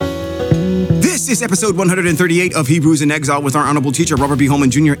is episode 138 of Hebrews in Exile with our honorable teacher, Robert B. Holman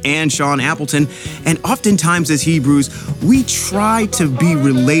Jr. and Sean Appleton. And oftentimes as Hebrews, we try to be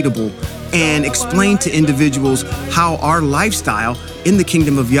relatable and explain to individuals how our lifestyle in the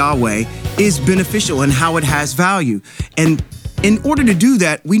kingdom of Yahweh is beneficial and how it has value. And in order to do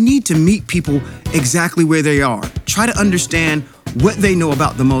that, we need to meet people exactly where they are. Try to understand what they know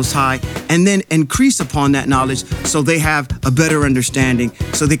about the Most High, and then increase upon that knowledge so they have a better understanding,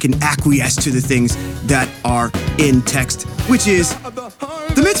 so they can acquiesce to the things that are in text, which is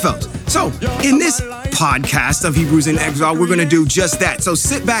the mitzvot. So in this podcast of Hebrews in Exile, we're going to do just that. So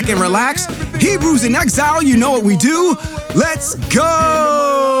sit back and relax. Hebrews in Exile, you know what we do. Let's go.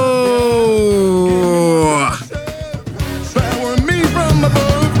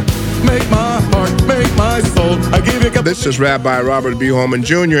 This is Rabbi Robert B. Holman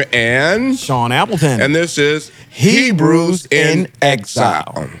Jr. and Sean Appleton. And this is Hebrews in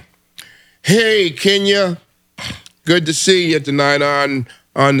Exile. Hey, Kenya. Good to see you tonight on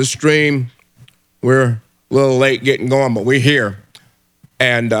the stream. We're a little late getting going, but we're here.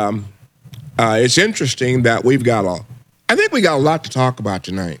 And it's interesting that I think we got a lot to talk about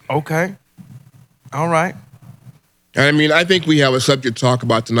tonight. Okay. All right. I mean, I think we have a subject to talk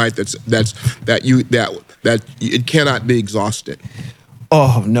about tonight that it cannot be exhausted.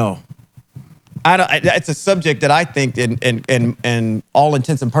 Oh no, it's a subject that I think, in all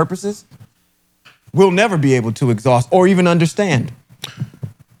intents and purposes, we'll never be able to exhaust or even understand.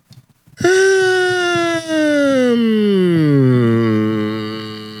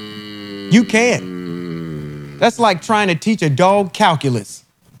 You can't. That's like trying to teach a dog calculus.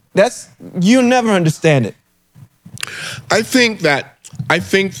 You'll never understand it. I think that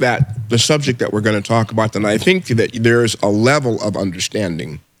the subject that we're going to talk about tonight, I think that there's a level of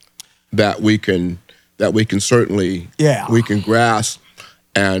understanding that we can certainly we can grasp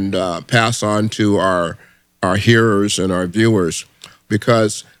and pass on to our hearers and our viewers,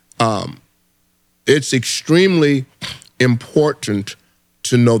 because it's extremely important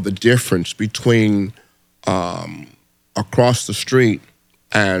to know the difference between across the street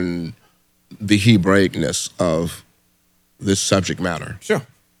and the Hebraicness of this subject matter. Sure.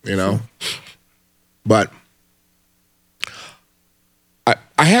 You know? Sure. But I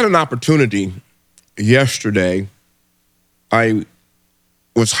had an opportunity yesterday. I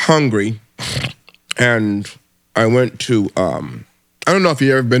was hungry, and I went to, I don't know if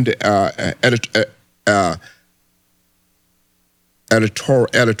you've ever been to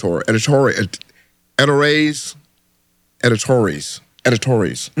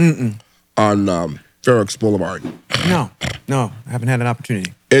Editories on Fair Oaks Boulevard. No, I haven't had an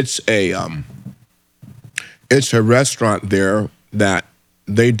opportunity. It's a restaurant there that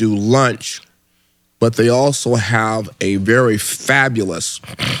they do lunch, but they also have a very fabulous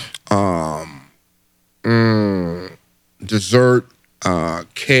dessert,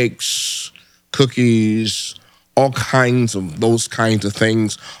 cakes, cookies, all kinds of those kinds of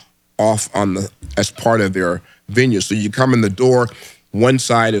things off as part of their venue. So you come in the door. One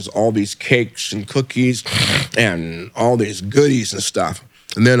side is all these cakes and cookies and all these goodies and stuff.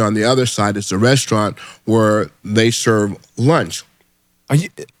 And then on the other side is the restaurant where they serve lunch.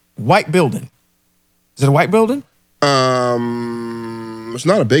 White building? Is it a white building? It's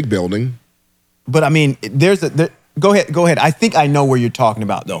not a big building. But I mean, go ahead. I think I know where you're talking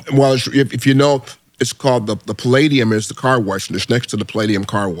about, though. Well, if you know, it's called the Palladium is the car wash, and it's next to the Palladium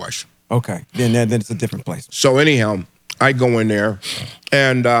car wash. Okay, then it's a different place. So anyhow, I go in there,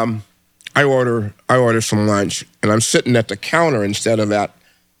 and I order some lunch, and I'm sitting at the counter instead of at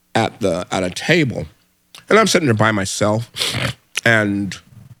a table, and I'm sitting there by myself, and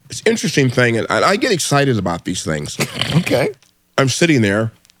it's an interesting thing, and I get excited about these things. Okay, I'm sitting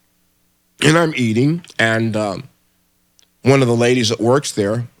there, and I'm eating, and one of the ladies that works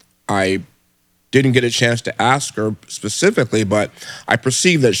there, I didn't get a chance to ask her specifically, but I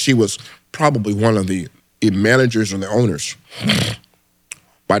perceived that she was probably one of the managers or the owners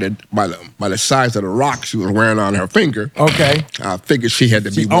by the size of the rock she was wearing on her finger. Okay. I figured she had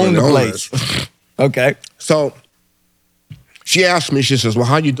to be one of the owners. Okay. So she asked me, she says, well,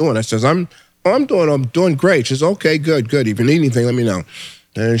 how you doing? I says, I'm doing great. She says, okay, good. If you need anything, let me know.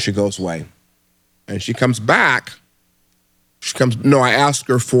 And she goes away. And she comes back. I asked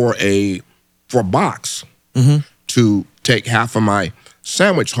her for a box to take half of my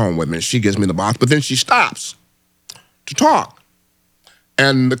sandwich home with me. She gives me the box, but then she stops to talk.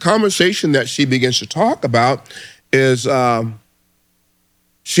 And the conversation that she begins to talk about is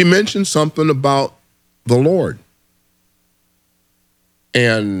she mentioned something about the Lord.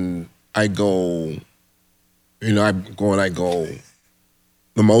 And I go, the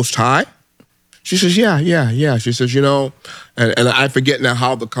Most High? She says, yeah. She says, and I forget now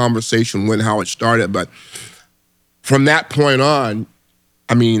how the conversation went, how it started, but from that point on,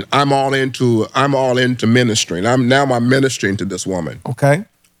 I mean, I'm all into ministering. I'm ministering to this woman. Okay.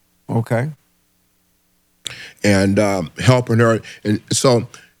 And helping her. And so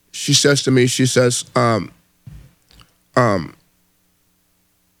she says to me, she says, do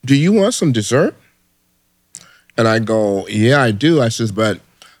you want some dessert? And I go, yeah, I do. I says, but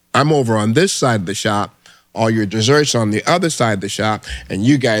I'm over on this side of the shop. All your desserts on the other side of the shop, and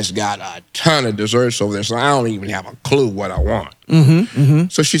you guys got a ton of desserts over there, so I don't even have a clue what I want.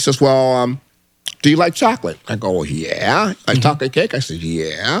 So she says, well, do you like chocolate? I go, yeah. Like chocolate cake? I said,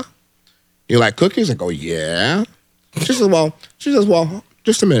 yeah. You like cookies? I go, yeah. She says, well,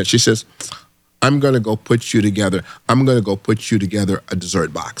 just a minute. She says, I'm going to go put you together. I'm going to go put you together a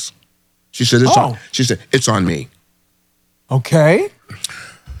dessert box. She said, it's on me. Okay.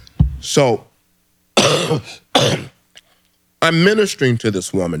 So I'm ministering to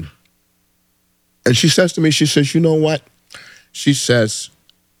this woman. And she says to me, she says, you know what? She says,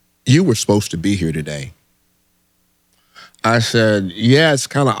 you were supposed to be here today. I said, yeah, it's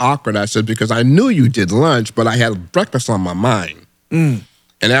kind of awkward. I said, because I knew you did lunch, but I had breakfast on my mind. And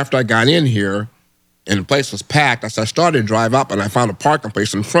after I got in here, and the place was packed, I started to drive up, and I found a parking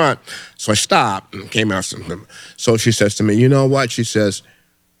place in front, so I stopped and came out. So she says to me, you know what? She says,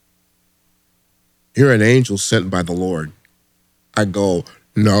 you're an angel sent by the Lord. I go,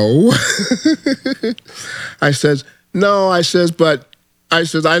 no. I says, no. I says,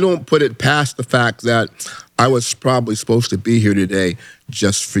 I don't put it past the fact that I was probably supposed to be here today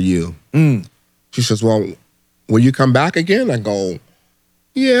just for you. She says, well, will you come back again? I go,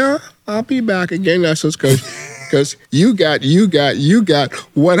 yeah, I'll be back again. I says, because you got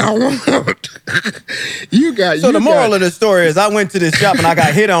what I want. So the moral of the story is I went to this shop and I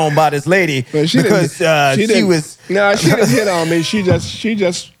got hit on by this lady she because she was... No, she didn't hit on me. She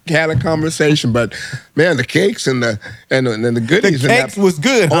just had a conversation. But man, the cakes and the goodies. The cakes was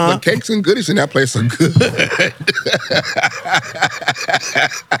good, huh? Oh, the cakes and goodies in that place are good.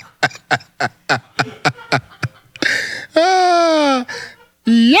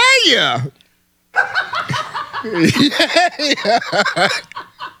 Yeah.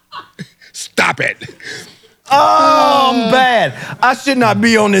 Stop it. Oh, I'm bad. I should not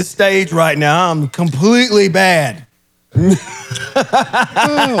be on this stage right now. I'm completely bad. But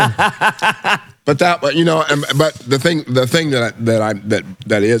the thing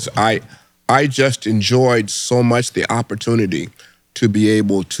I just enjoyed so much the opportunity to be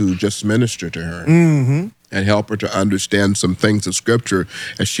able to just minister to her and help her to understand some things of Scripture.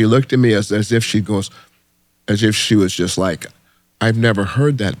 And she looked at me as if she was just like, I've never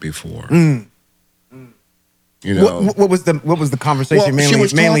heard that before. You know, what was the conversation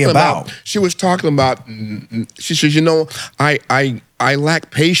mainly about? She was talking about. She says, I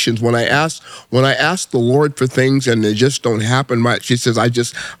lack patience when I ask the Lord for things and they just don't happen. She says, I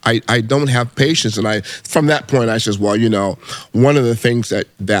don't have patience, and from that point I says, well, one of the things that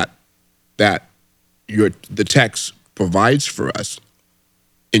the text provides for us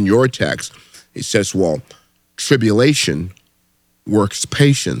in your text, it says, well, tribulation works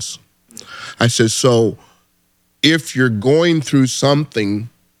patience. I says, so if you're going through something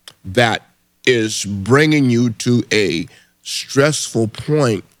that is bringing you to a stressful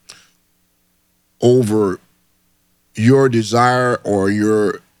point over your desire or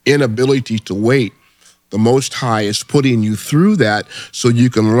your inability to wait, the Most High is putting you through that so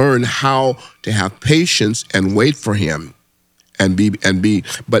you can learn how to have patience and wait for Him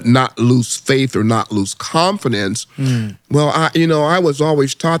but not lose faith or not lose confidence. Well, I was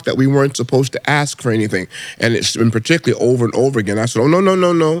always taught that we weren't supposed to ask for anything, and it's been particularly over and over again. I said, oh, no.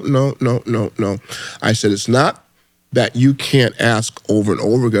 I said, it's not that you can't ask over and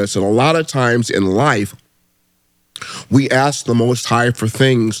over again. I said, a lot of times in life, we ask the Most High for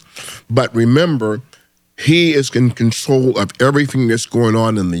things, but remember, He is in control of everything that's going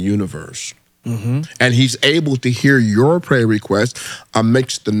on in the universe. And He's able to hear your prayer request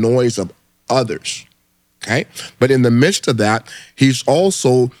amidst the noise of others. Okay? But in the midst of that, He's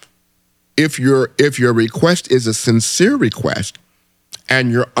also, if your request is a sincere request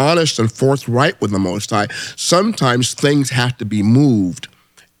and you're honest and forthright with the Most High, sometimes things have to be moved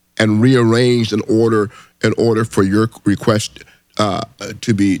and rearranged in order for your request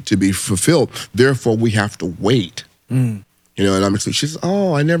to be fulfilled. Therefore, we have to wait. And she says,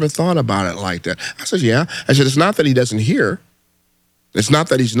 oh, I never thought about it like that. I said, yeah. I said, it's not that He doesn't hear. It's not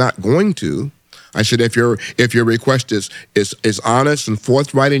that He's not going to. I said, if your request is honest and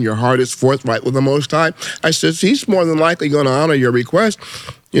forthright and your heart is forthright with the Most High, I said, He's more than likely going to honor your request.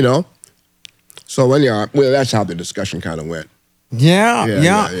 So anyhow, well, that's how the discussion kind of went. Yeah, Yeah,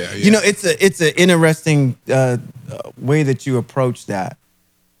 yeah. yeah. You know, it's an interesting way that you approach that.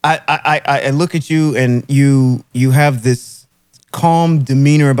 I look at you and you have this calm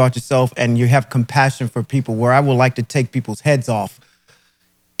demeanor about yourself, and you have compassion for people. Where I would like to take people's heads off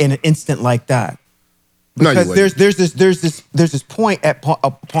in an instant like that. No, you Because wouldn't. there's this point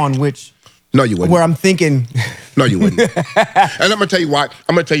upon which No, you wouldn't. where I'm thinking, No, you wouldn't. And I'm gonna tell you why.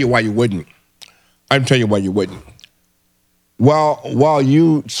 I'm gonna tell you why you wouldn't. I'm telling you why you wouldn't. While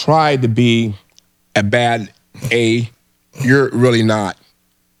you try to be a bad A, you're really not.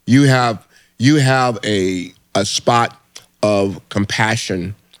 You have a spot of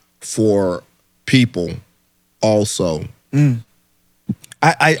compassion for people also.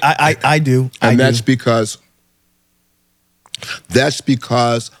 I do. And that's because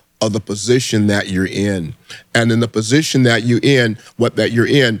of the position that you're in. And in the position that you're in,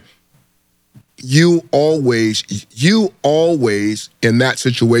 you always in that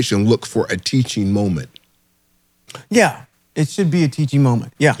situation look for a teaching moment. Yeah, it should be a teaching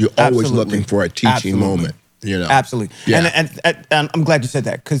moment. Yeah, You're always absolutely. looking for a teaching Absolutely. moment. You know, Absolutely. Yeah. And I'm glad you said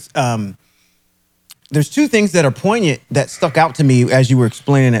that, because there's two things that are poignant that stuck out to me as you were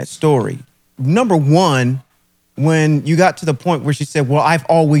explaining that story. Number one, when you got to the point where she said, well, I've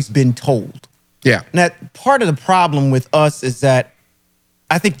always been told. Yeah. And that part of the problem with us is that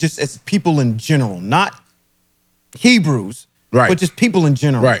I think just as people in general, not Hebrews, Right. but just people in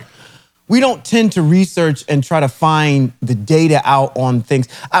general. Right. We don't tend to research and try to find the data out on things.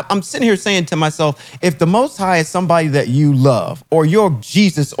 I'm sitting here saying to myself, if the Most High is somebody that you love, or your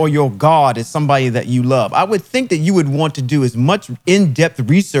Jesus or your God is somebody that you love, I would think that you would want to do as much in-depth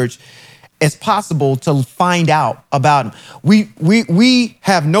research as possible to find out about him. We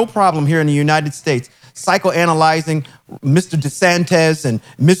have no problem here in the United States psychoanalyzing Mr. DeSantis and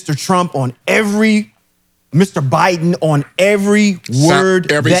Mr. Trump on every, Mr. Biden on every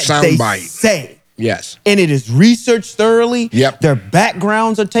word every that sound they bite. say. Yes. And it is researched thoroughly. Yep. Their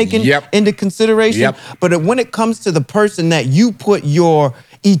backgrounds are taken Yep. into consideration. Yep. But when it comes to the person that you put your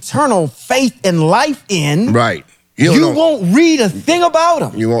eternal faith and life in, Right. you don't know. won't read a thing about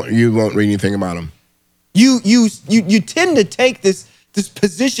them. You won't read anything about them. You tend to take this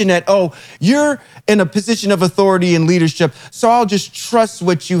position that, oh, you're in a position of authority and leadership, so I'll just trust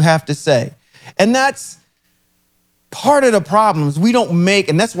what you have to say. And that's part of the problems we don't make,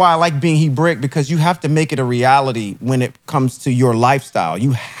 and that's why I like being Hebraic, because you have to make it a reality when it comes to your lifestyle.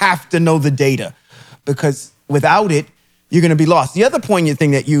 You have to know the data, because without it, you're going to be lost. The other poignant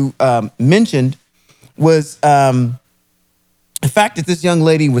thing that you mentioned was the fact that this young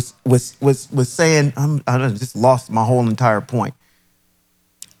lady was saying, I just lost my whole entire point.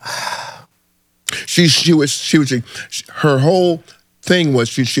 Her whole thing was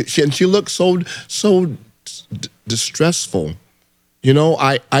she looked so distressful. You know,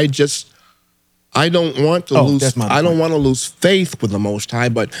 I don't want to lose faith with the Most High,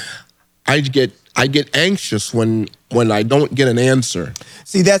 but I get anxious when I don't get an answer.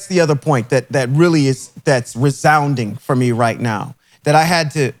 See, that's the other point that really that's resounding for me right now, that I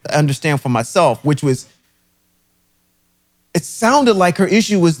had to understand for myself, which was, it sounded like her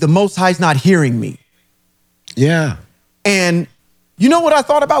issue was the Most High's not hearing me. Yeah. And you know what I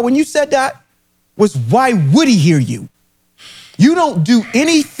thought about when you said that? Was, why would he hear you? You don't do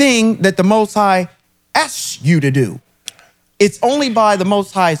anything that the Most High asks you to do. It's only by the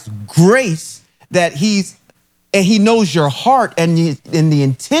Most High's grace that he knows your heart and the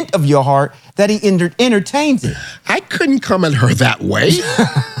intent of your heart, that he entertains it. I couldn't come at her that way.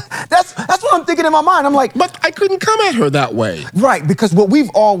 That's what I'm thinking in my mind. I'm like, But I couldn't come at her that way. right, because what we've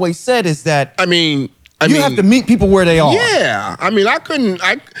always said is that I mean, you have to meet people where they are. Yeah. I mean,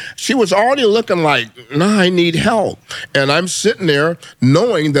 she was already looking like, nah, I need help. And I'm sitting there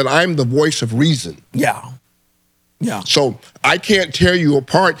knowing that I'm the voice of reason. Yeah. Yeah. So I can't tear you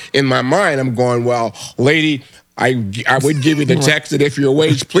apart in my mind. I'm going, well, lady, I would give you the text that if your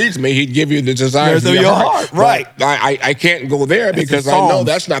ways please me, he'd give you the desires of your heart. Right. But I can't go there because I know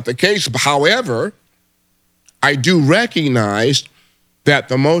that's not the case. However, I do recognize that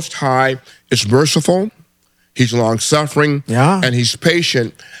the Most High is merciful, he's long-suffering, and he's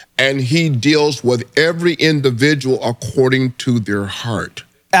patient, and he deals with every individual according to their heart.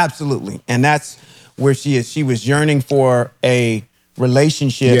 Absolutely. And that's where she is. She was yearning for a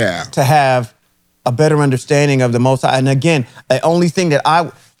relationship to have a better understanding of the Most High. And again, the only thing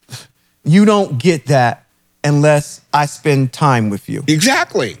that you don't get that unless I spend time with you.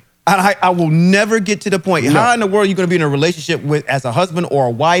 Exactly. And I will never get to the point. No. How in the world are you going to be in a relationship with, as a husband or a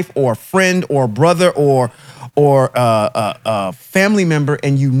wife or a friend or a brother or or a family member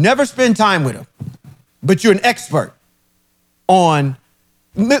and you never spend time with them, but you're an expert on,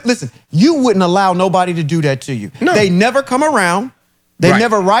 listen, you wouldn't allow nobody to do that to you. No. They never come around. They Right.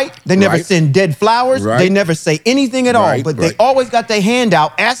 never write. They never Right. send dead flowers. Right. They never say anything at all. Right, But right. they always got their hand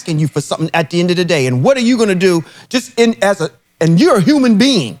out asking you for something at the end of the day. And what are you going to do and you're a human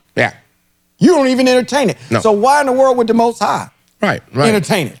being. Yeah. You don't even entertain it. No. So why in the world would the Most High Right.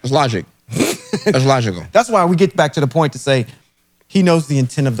 entertain it? It's logic. That's logical. That's why we get back to the point to say he knows the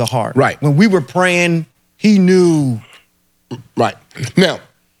intent of the heart. Right. When we were praying, he knew. Right. Now,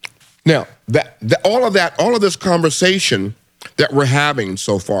 all of this conversation that we're having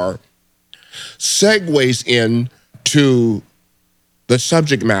so far segues into the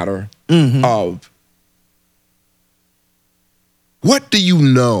subject matter of what do you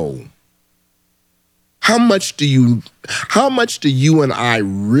know? How much do you and I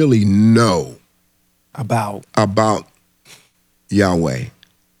really know About Yahweh,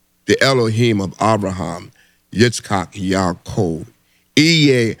 the Elohim of Abraham, Yitzchak, Yaakov,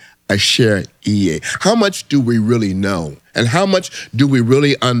 Iye, Asher, Iye? How much do we really know? And how much do we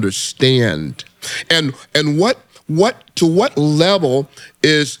really understand? And what to what level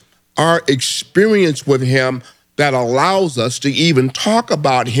is our experience with him that allows us to even talk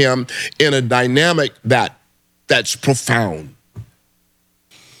about him in a dynamic that's profound?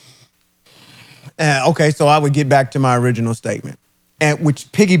 Okay, so I would get back to my original statement, and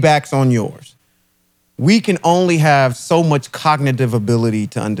which piggybacks on yours. We can only have so much cognitive ability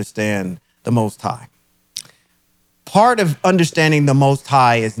to understand the Most High. Part of understanding the Most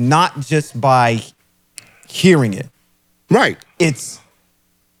High is not just by hearing it. Right. It's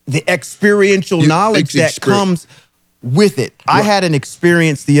the experiential knowledge that comes with it. I had an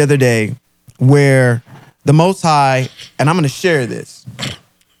experience the other day where the Most High, and I'm going to share this.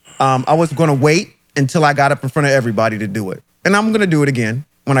 I was going to wait until I got up in front of everybody to do it. And I'm going to do it again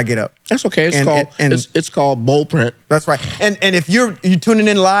when I get up. That's okay. It's And- called bold print. That's right. And if you're tuning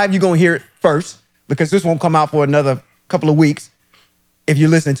in live, you're going to hear it first because this won't come out for another couple of weeks if you're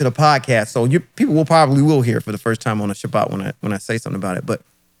listening to the podcast. So people will hear it for the first time on a Shabbat when I say something about it. But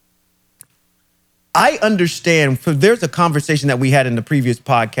I understand, there's a conversation that we had in the previous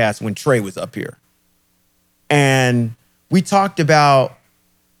podcast when Trey was up here. And we talked about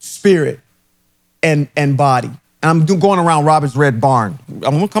spirit and body. And I'm going around Robert's Red Barn. I'm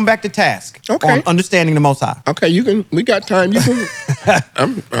going to come back to task on understanding the Most High. Okay, we got time. You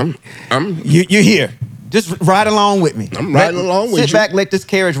can. You're here. Just ride along with me. I'm riding along with you. Sit back, let this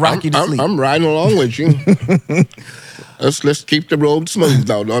carriage rock you to sleep. I'm riding along with you. Let's keep the road smooth,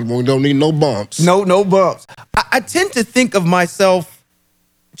 though. We don't need no bumps. No bumps. I tend to think of myself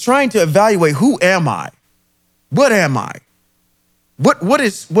trying to evaluate, who am I? What am I? What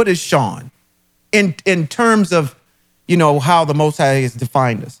is Sean in terms of, how the Most High has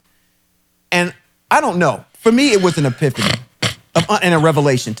defined us? And I don't know. For me, it was an epiphany and a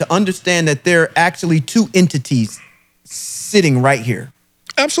revelation to understand that there are actually two entities sitting right here.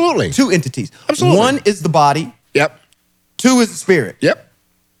 Absolutely. Two entities. Absolutely. One is the body. Yep. Two is the spirit. Yep.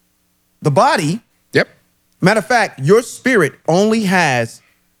 The body, Yep. matter of fact, your spirit only has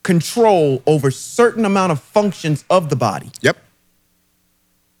control over certain amount of functions of the body. Yep.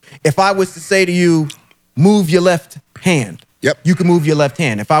 If I was to say to you, move your left hand, Yep. you can move your left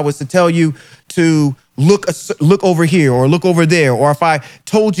hand. If I was to tell you to look over here or look over there, or if I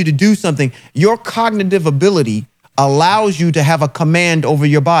told you to do something, your cognitive ability allows you to have a command over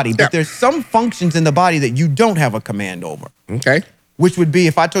your body. But Yep. there's some functions in the body that you don't have a command over, Okay. which would be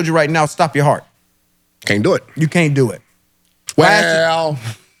if I told you right now, stop your heart. Can't do it. You can't do it. Well.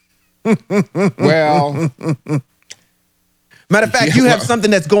 Matter of fact, you have something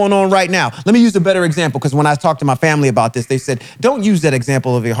that's going on right now. Let me use a better example, because when I talked to my family about this, they said, don't use that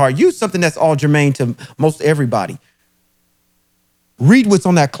example of your heart. Use something that's all germane to most everybody. Read what's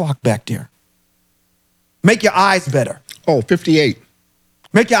on that clock back there. Make your eyes better. Oh, 58.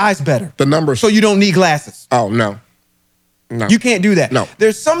 Make your eyes better. The numbers. So you don't need glasses. Oh, no. No. You can't do that. No.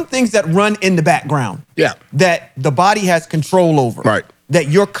 There's some things that run in the background. Yeah. That the body has control over. Right. That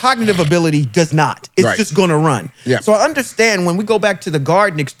your cognitive ability does not. It's Right. just going to run. Yeah. So I understand when we go back to the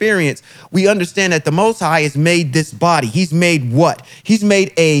garden experience, we understand that the Most High has made this body. He's made what? He's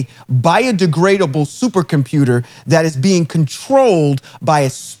made a biodegradable supercomputer that is being controlled by a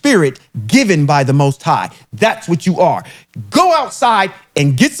spirit given by the Most High. That's what you are. Go outside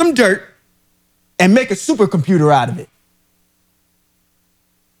and get some dirt and make a supercomputer out of it.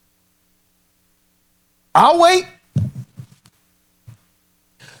 I'll wait.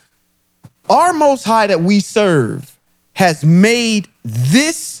 Our Most High that we serve has made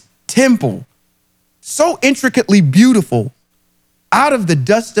this temple so intricately beautiful out of the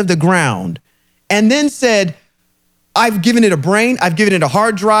dust of the ground, and then said, I've given it a brain, I've given it a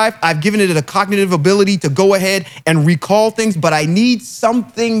hard drive, I've given it a cognitive ability to go ahead and recall things, but I need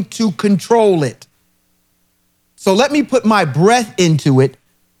something to control it. So let me put my breath into it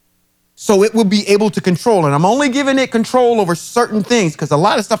so it will be able to control it. I'm only giving it control over certain things because a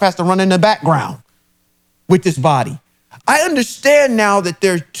lot of stuff has to run in the background with this body. I understand now that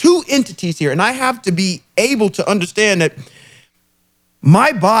there are two entities here, and I have to be able to understand that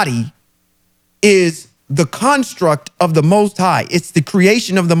my body is the construct of the Most High. It's the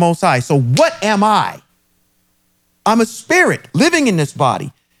creation of the Most High. So what am I? I'm a spirit living in this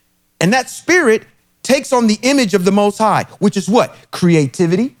body. And that spirit takes on the image of the Most High, which is what?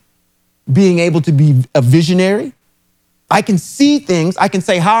 Creativity, being able to be a visionary. I can see things. I can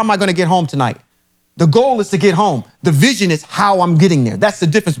say, how am I going to get home tonight? The goal is to get home. The vision is how I'm getting there. That's the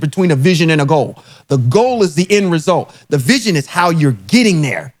difference between a vision and a goal. The goal is the end result. The vision is how you're getting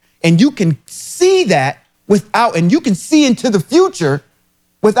there. And you can see that and you can see into the future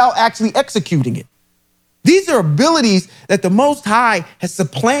without actually executing it. These are abilities that the Most High has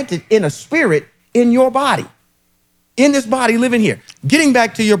supplanted in a spirit in your body, in this body living here. Getting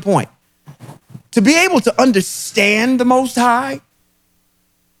back to your point, to be able to understand the Most High,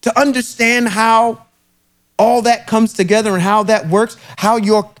 to understand how all that comes together and how that works, how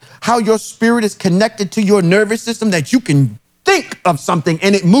your spirit is connected to your nervous system, that you can think of something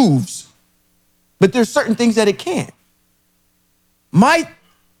and it moves. But there's certain things that it can't. I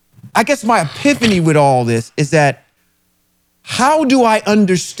guess my epiphany with all this is that how do I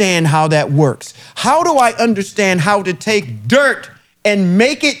understand how that works? How do I understand how to take dirt and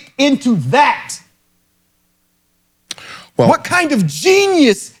make it into that? Well, what kind of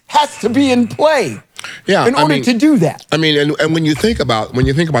genius has to be in play in order to do that? I mean, and when you think about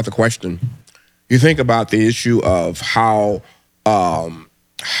the question, you think about the issue of how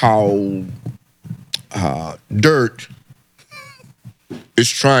dirt is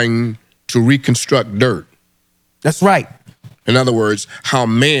trying to reconstruct dirt. That's right. In other words, how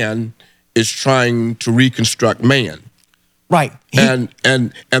man is trying to reconstruct man. Right. And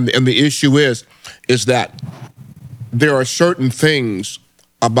the issue is that there are certain things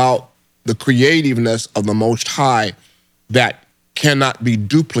about the creativeness of the Most High that cannot be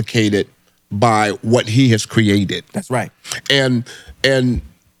duplicated by what he has created. That's right. And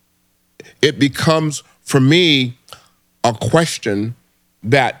it becomes, for me, a question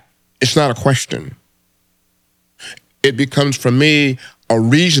that it's not a question. It becomes, for me, a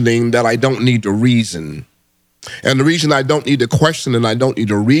reasoning that I don't need to reason. And the reason I don't need to question and I don't need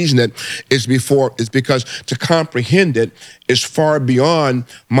to reason it is because to comprehend it is far beyond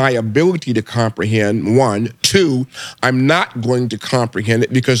my ability to comprehend, one. Two, I'm not going to comprehend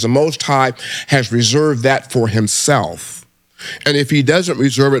it because the Most High has reserved that for himself. And if he doesn't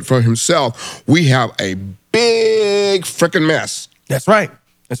reserve it for himself, we have a big freaking mess. That's right.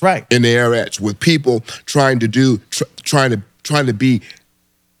 That's right. In the air edge with people trying to be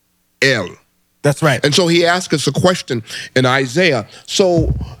El. That's right. And so he asked us a question in Isaiah.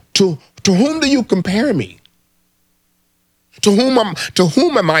 So to whom do you compare me? To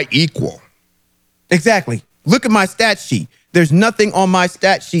whom am I equal? Exactly. Look at my stat sheet. There's nothing on my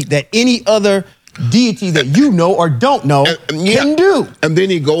stat sheet that any other deity that you know or don't know can do. And then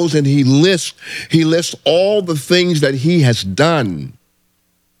he goes and he lists all the things that he has done.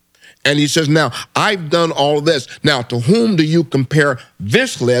 And he says, now, I've done all this. Now, to whom do you compare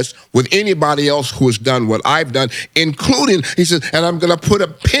this list with anybody else who has done what I've done, including, he says, and I'm going to put a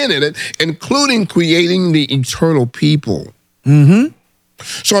pin in it, including creating the eternal people. Mm-hmm.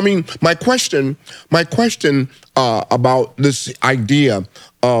 So, I mean, my question about this idea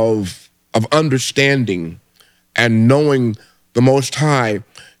of understanding and knowing the Most High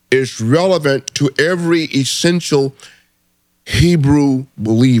is relevant to every essential Hebrew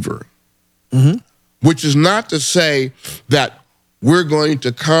believer. Mm-hmm. Which is not to say that we're going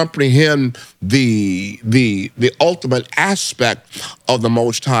to comprehend the ultimate aspect of the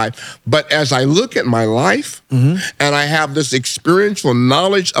Most High. But as I look at my life and I have this experiential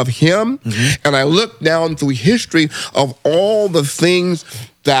knowledge of him, and I look down through history of all the things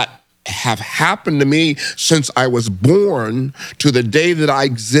that have happened to me since I was born to the day that I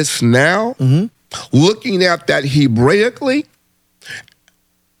exist now, looking at that Hebraically,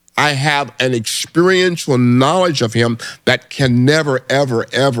 I have an experiential knowledge of him that can never, ever,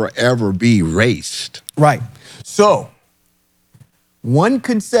 ever, ever be erased. Right. So one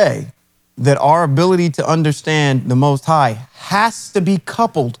could say that our ability to understand the Most High has to be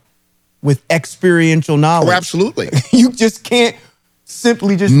coupled with experiential knowledge. Oh, absolutely. You just can't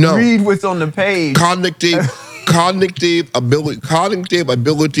simply just No. read what's on the page. Cognitive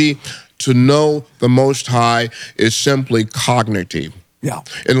ability to know the Most High is simply cognitive. Yeah.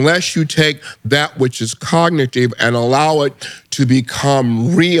 Unless you take that which is cognitive and allow it to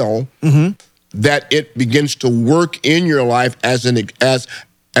become real, that it begins to work in your life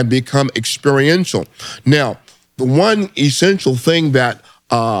and become experiential. Now, the one essential thing that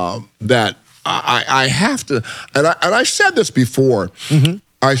I have to, and I said this before.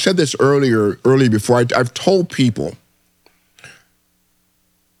 I said this earlier before. I've told people,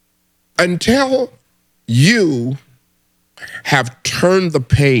 until you have turned the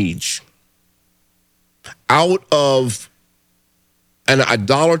page out of an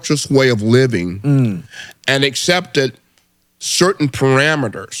idolatrous way of living and accepted certain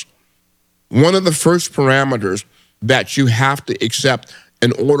parameters. One of the first parameters that you have to accept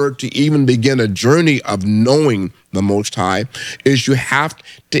in order to even begin a journey of knowing the Most High is you have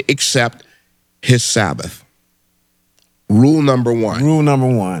to accept his Sabbath. Rule number one. Rule number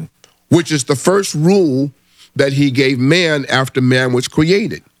one. Which is the first rule that he gave man after man was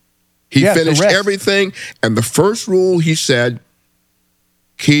created. He finished everything, and the first rule he said,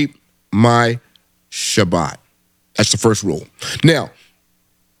 keep my Shabbat. That's the first rule. Now,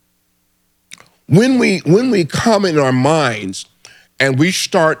 when we come in our minds and we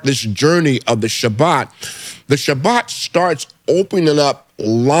start this journey of the Shabbat starts opening up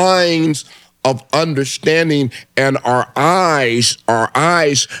lines of understanding, and our eyes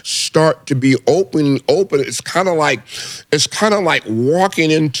start to be open. It's kind of like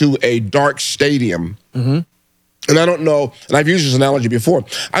walking into a dark stadium. And I don't know, and I've used this analogy before.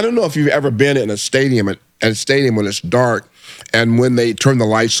 I don't know if you've ever been in a stadium when it's dark, and when they turn the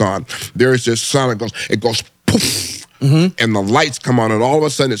lights on, there's this sound it goes poof, and the lights come on, and all of a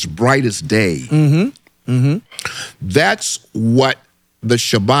sudden it's bright as day. That's what the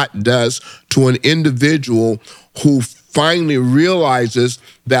Shabbat does to an individual who finally realizes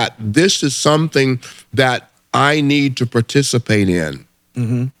that this is something that I need to participate in.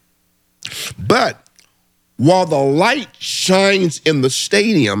 But while the light shines in the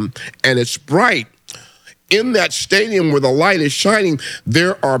stadium and it's bright, in that stadium where the light is shining,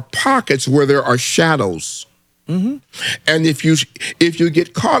 there are pockets where there are shadows. And if you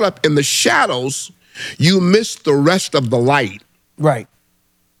get caught up in the shadows, you miss the rest of the light. Right.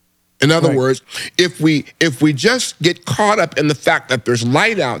 In other words, if we just get caught up in the fact that there's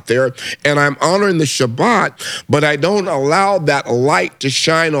light out there and I'm honoring the Shabbat, but I don't allow that light to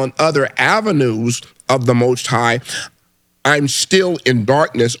shine on other avenues of the Most High, I'm still in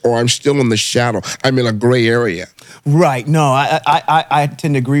darkness, or I'm still in the shadow. I'm in a gray area. Right. No, I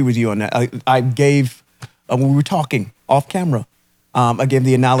tend to agree with you on that. I gave, when we were talking off camera, I gave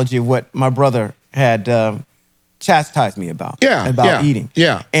the analogy of what my brother had chastised me about eating.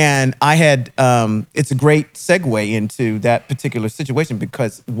 Yeah. And I had, it's a great segue into that particular situation,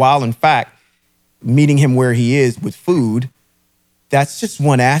 because while in fact meeting him where he is with food, that's just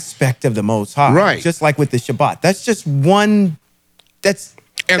one aspect of the Most High. Right. Just like with the Shabbat. That's just one, that's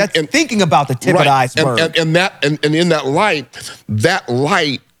thinking about the tip of the iceberg. And in that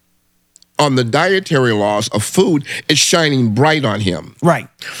light on the dietary laws of food is shining bright on him. Right.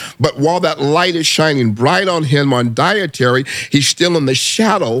 But while that light is shining bright on him on dietary, he's still in the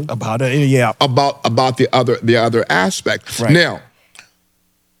shadow About it, yeah. about the other aspect. Right. Now,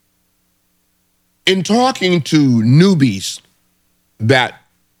 in talking to newbies that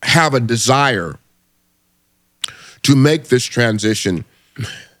have a desire to make this transition,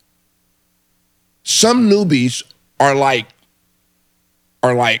 some newbies are like,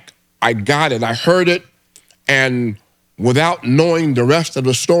 I got it, I heard it, and without knowing the rest of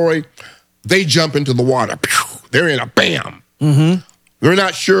the story, they jump into the water. They're in a bam. They're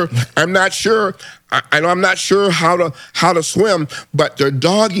not sure. I'm not sure. I'm not sure how to swim, but they're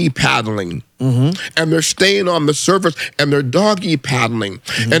doggy paddling, and they're staying on the surface, and they're doggy paddling.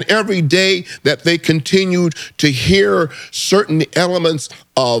 And every day that they continued to hear certain elements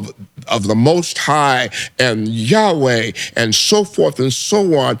of the Most High and Yahweh and so forth and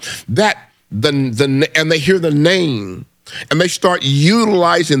so on, and they hear the name. And they start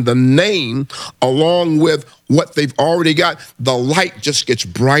utilizing the name along with what they've already got. The light just gets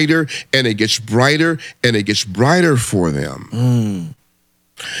brighter, and it gets brighter, and it gets brighter for them.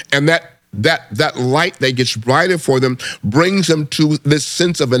 And that light that gets brighter for them brings them to this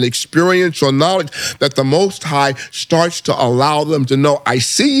sense of an experiential knowledge that the Most High starts to allow them to know, I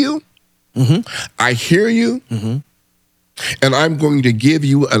see you, I hear you, and I'm going to give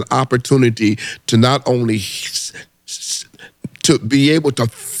you an opportunity to not only to be able to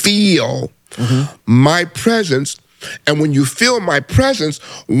feel my presence, And when you feel my presence,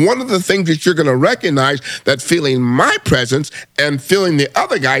 one of the things that you're going to recognize that feeling my presence and feeling the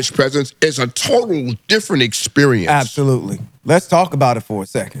other guy's presence is a total different experience. Absolutely. Let's talk about it for a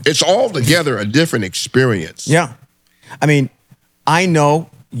second. It's altogether a different experience. Yeah. I mean, I know,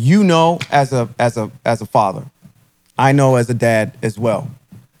 you know, as a father, I know as a dad as well,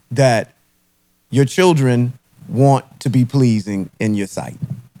 that your children want to be pleasing in your sight.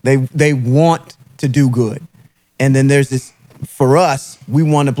 They want to do good. And then there's this, for us, we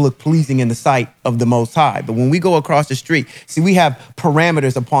want to look pleasing in the sight of the Most High. But when we go across the street, see, we have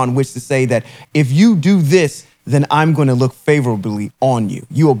parameters upon which to say that if you do this, then I'm going to look favorably on you.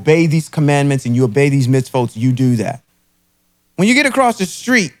 You obey these commandments and you obey these mitzvot, you do that. When you get across the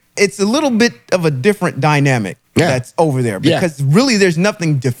street, it's a little bit of a different dynamic that's over there, because really there's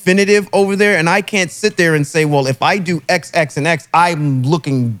nothing definitive over there. And I can't sit there and say, well, if I do X, X, and X, I'm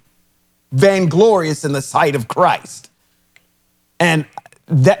looking vainglorious in the sight of Christ. And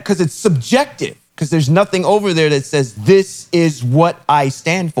that, because it's subjective, because there's nothing over there that says this is what I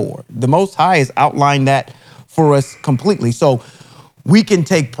stand for. The Most High has outlined that for us completely. So we can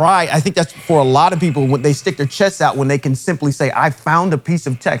take pride. I think that's for a lot of people when they stick their chests out, when they can simply say, I found a piece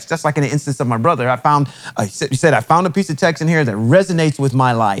of text, just like in the instance of my brother. I found a piece of text in here that resonates with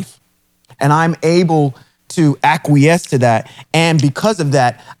my life, and I'm able to acquiesce to that. And because of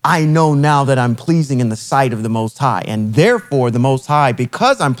that, I know now that I'm pleasing in the sight of the Most High. And therefore, the Most High,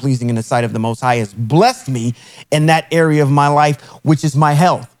 because I'm pleasing in the sight of the Most High, has blessed me in that area of my life, which is my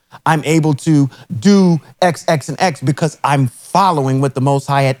health. I'm able to do X, X, and X because I'm following what the Most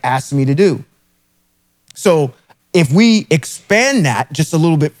High had asked me to do. So if we expand that just a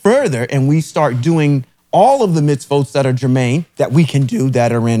little bit further and we start doing all of the mitzvot that are germane, that we can do,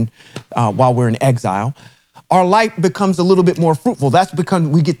 that are in while we're in exile, our life becomes a little bit more fruitful. That's because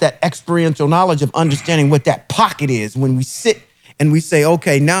we get that experiential knowledge of understanding what that pocket is when we sit and we say,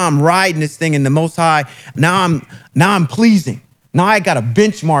 okay, now I'm riding this thing in the Most High. Now I'm pleasing. Now I got a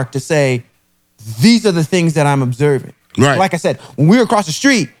benchmark to say, these are the things that I'm observing. Right. Like I said, when we were across the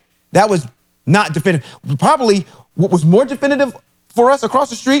street, that was not definitive. Probably what was more definitive for us across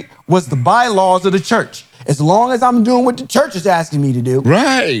the street was the bylaws of the church. As long as I'm doing what the church is asking me to do,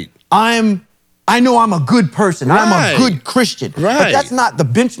 Right. I know I'm a good person. Right. I'm a good Christian. Right. But that's not the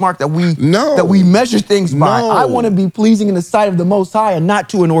benchmark that No. that we measure things by. No. I want to be pleasing in the sight of the Most High and not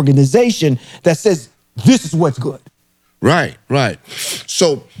to an organization that says this is what's good. Right, right.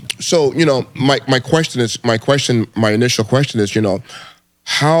 So my initial question is,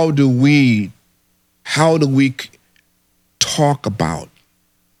 how do we talk about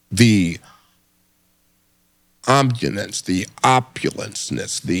the opulence, the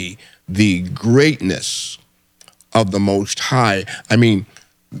opulenceness, the greatness of the Most High? I mean,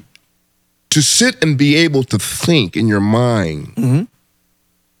 to sit and be able to think in your mind and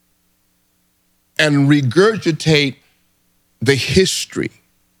regurgitate the history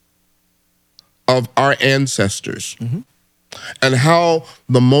of our ancestors and how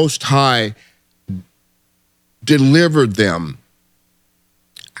the Most High delivered them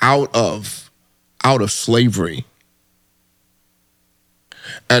out of slavery,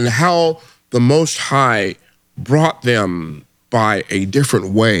 and how the Most High brought them by a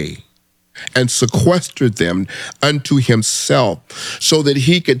different way and sequestered them unto himself so that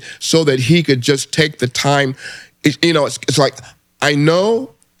he could just take the time. It's like, I know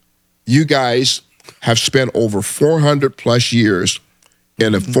you guys have spent over 400 plus years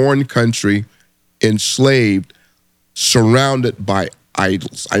in a foreign country, enslaved, surrounded by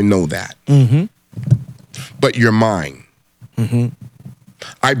idols. I know that. But you're mine.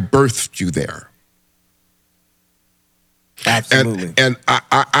 I birthed you there. Absolutely. And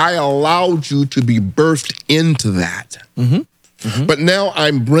I allowed you to be birthed into that. But now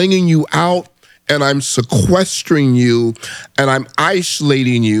I'm bringing you out, and I'm sequestering you, and I'm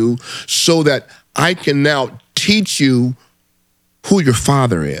isolating you so that I can now teach you who your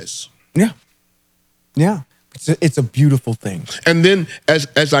father is. Yeah. Yeah. It's a beautiful thing. And then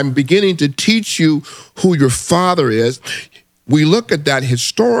as I'm beginning to teach you who your father is, we look at that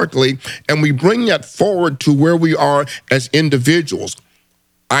historically and we bring that forward to where we are as individuals.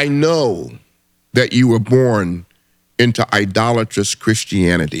 I know that you were born into idolatrous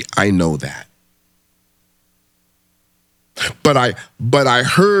Christianity. I know that. But I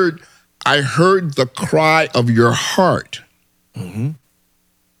heard the cry of your heart.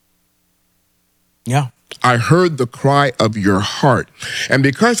 Yeah. I heard the cry of your heart. And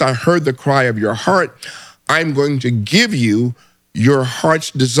because I heard the cry of your heart, I'm going to give you your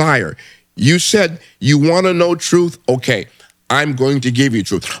heart's desire. You said you want to know truth? Okay, I'm going to give you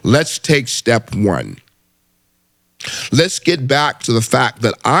truth. Let's take step one. Let's get back to the fact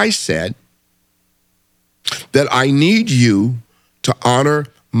that I said that I need you to honor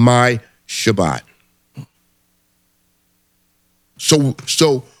my Shabbat. So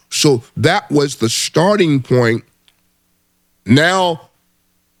that was the starting point. Now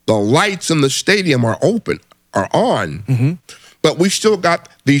the lights in the stadium are on, but we still got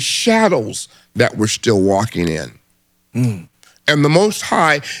these shadows that we're still walking in. And the Most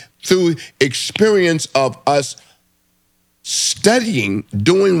High, through experience of us studying,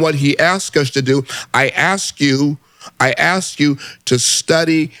 doing what he asked us to do, I ask you to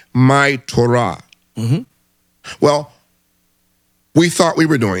study my Torah. Well, we thought we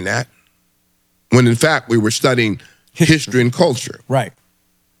were doing that when in fact we were studying history and culture. Right.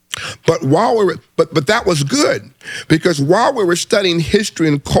 But but that was good, because while we were studying history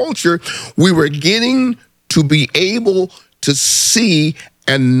and culture, we were getting to be able to see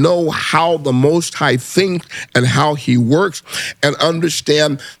and know how the Most High thinks and how he works, and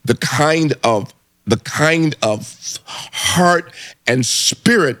understand the kind of heart and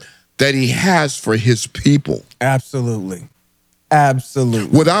spirit that he has for his people. Absolutely.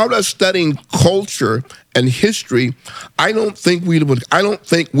 Absolutely. Without us studying culture and history, I don't think we would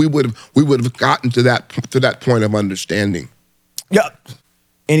have gotten to that point of understanding. Yep.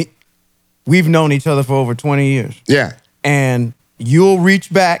 And we've known each other for over 20 years. Yeah. And you'll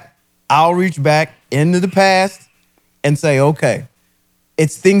reach back, I'll reach back into the past and say, okay,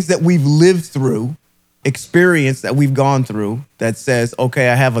 it's things that we've lived through, experience that we've gone through that says, okay,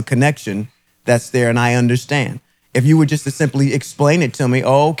 I have a connection that's there and I understand. If you were just to simply explain it to me,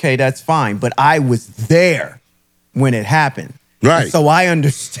 oh, okay, that's fine. But I was there when it happened. Right. And so I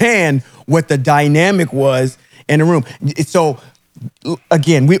understand what the dynamic was in the room. So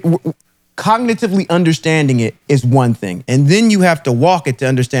again, cognitively understanding it is one thing. And then you have to walk it to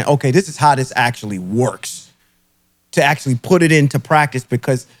understand, okay, this is how this actually works, to actually put it into practice,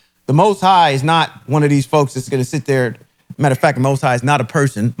 because the Most High is not one of these folks that's going to sit there. Matter of fact, the Most High is not a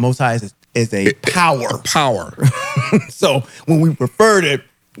person. Most High is a power. A power. So when we refer to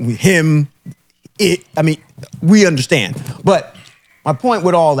him, we understand. But my point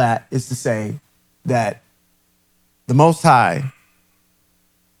with all that is to say that the Most High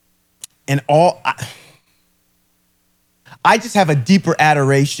and I just have a deeper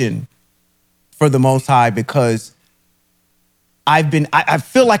adoration for the Most High, because I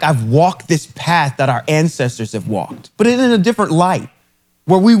feel like I've walked this path that our ancestors have walked, but in a different light,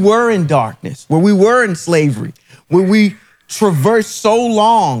 where we were in darkness, where we were in slavery, where we traversed so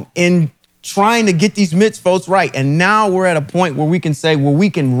long in trying to get these mitzvot right. And now we're at a point where we can say, well, we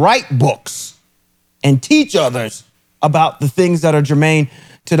can write books and teach others about the things that are germane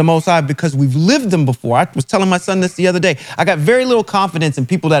to the Most High, because we've lived them before. I was telling my son this the other day. I got very little confidence in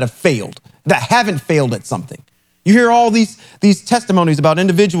people that have failed, that haven't failed at something. You hear all these testimonies about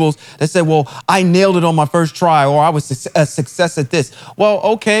individuals that say, well, I nailed it on my first try, or I was a success at this. Well,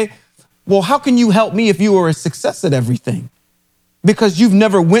 okay. Well, how can you help me if you were a success at everything? Because you've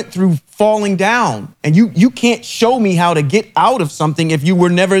never went through falling down, and you can't show me how to get out of something if you were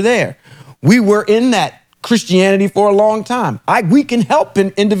never there. We were in that Christianity for a long time. We can help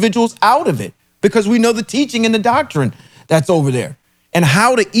individuals out of it because we know the teaching and the doctrine that's over there, and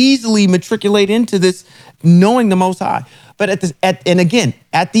how to easily matriculate into this, knowing the Most High. But at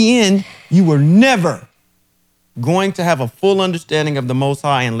the end, you were never going to have a full understanding of the Most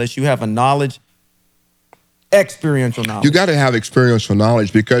High unless you have a knowledge, experiential knowledge. You got to have experiential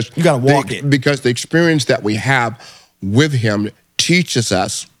knowledge, because you got to walk it. Because the experience that we have with him teaches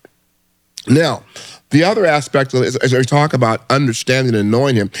us. Now, the other aspect of it is, as we talk about understanding and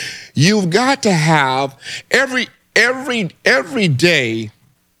knowing him, you've got to have every day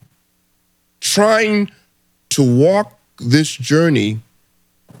trying to walk this journey.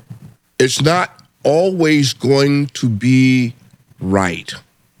 It's not always going to be right.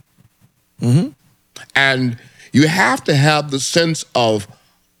 And you have to have the sense of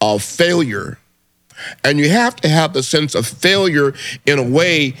failure. And you have to have the sense of failure in a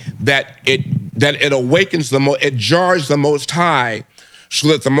way that it awakens it jars the Most High, so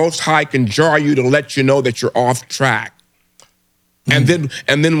that the Most High can jar you to let you know that you're off track. And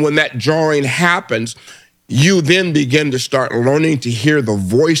then when that jarring happens, you then begin to start learning to hear the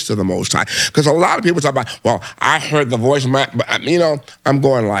voice of the Most High. Because a lot of people talk about, well, I heard the voice of I'm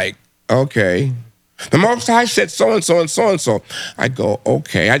going like, okay. The Most High said so and so and so and so. I go,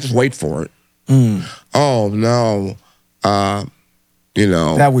 okay, I just wait for it. Oh, no.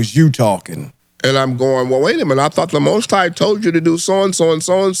 That was you talking. And I'm going, well, wait a minute. I thought the Most High told you to do so and so and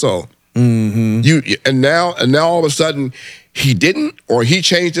so and so. And now all of a sudden he didn't, or he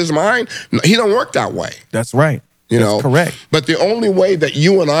changed his mind. No, he don't work that way. That's right. You know, correct. But the only way that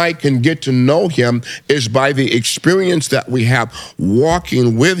you and I can get to know him is by the experience that we have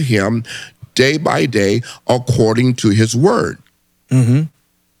walking with him day by day according to his word.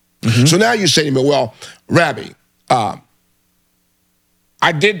 So now you say to me, well, Rabbi, I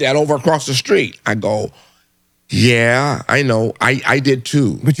did that over across the street. I go, yeah, I know. I did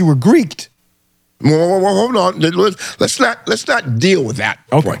too. But you were Greeked. Well, hold on. Let's not deal with that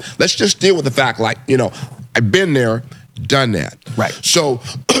point. Let's just deal with the fact, like, you know, I've been there, done that. Right. So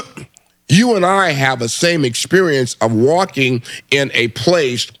you and I have the same experience of walking in a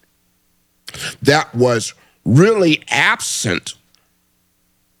place that was really absent,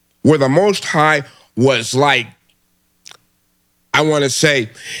 where the Most High was like, I want to say,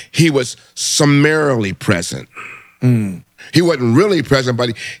 he was summarily present. He wasn't really present,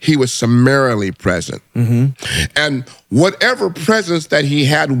 but he was summarily present. And whatever presence that he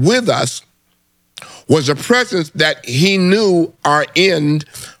had with us was a presence that he knew our end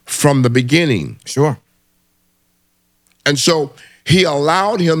from the beginning. Sure. And so he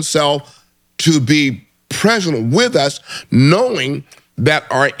allowed himself to be present with us, knowing that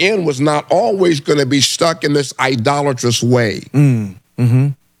our end was not always going to be stuck in this idolatrous way.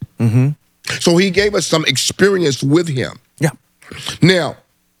 So he gave us some experience with him. Yeah. Now,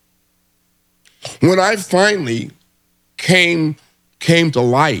 when I finally came to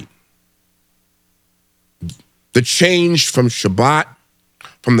light, the change from Shabbat,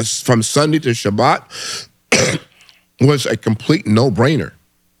 from Sunday to Shabbat, was a complete no-brainer.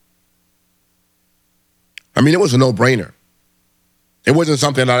 I mean, it was a no-brainer. It wasn't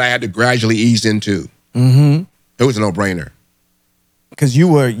something that I had to gradually ease into. It was a no-brainer. Because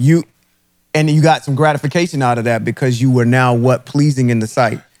you got some gratification out of that because you were now pleasing in the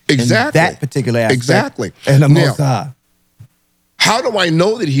sight. Exactly. In that particular aspect. Exactly. And the Now, Most High. How do I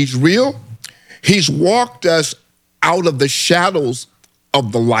know that he's real? He's walked us out of the shadows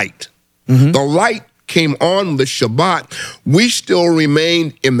of the light. The light came on the Shabbat. We still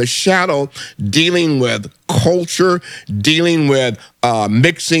remained in the shadow, dealing with culture, dealing with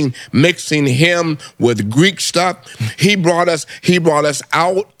mixing him with Greek stuff. He brought us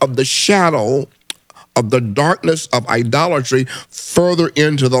out of the shadow of the darkness of idolatry further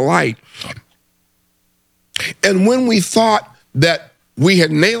into the light. And when we thought that we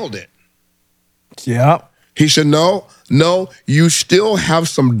had nailed it, Yeah. he said, no, you still have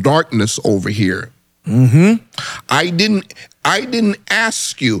some darkness over here. I didn't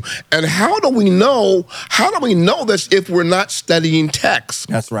ask you. And how do we know this if we're not studying text?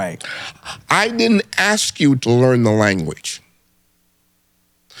 That's right. I didn't ask you to learn the language.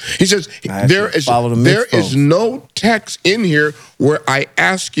 He says, I there actually is no text in here where I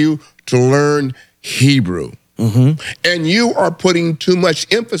ask you to learn Hebrew. And you are putting too much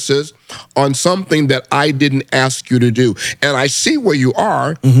emphasis on something that I didn't ask you to do. And I see where you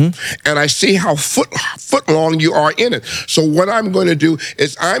are, and I see how foot long you are in it. So what I'm going to do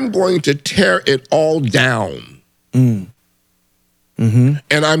is I'm going to tear it all down. And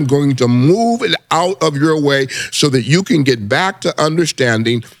I'm going to move it out of your way so that you can get back to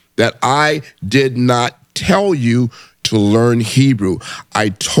understanding that I did not tell you to learn Hebrew. I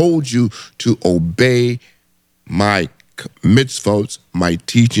told you to obey my mitzvot, my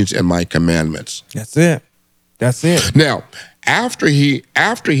teachings, and my commandments. That's it. Now, after he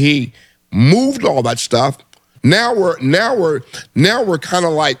moved all that stuff, now we're kind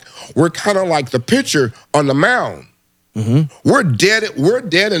of like the pitcher on the mound. We're dead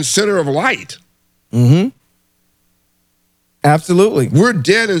in center of light. Absolutely. We're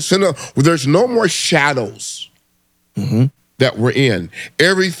dead in center. There's no more shadows that we're in.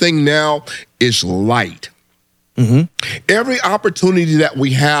 Everything now is light. Every opportunity that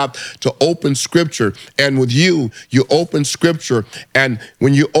we have to open scripture, and with you open scripture, and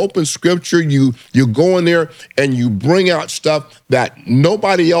when you open scripture, you go in there and you bring out stuff that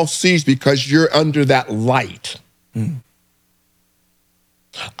nobody else sees because you're under that light.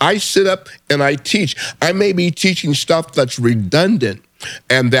 I sit up and I teach. I may be teaching stuff that's redundant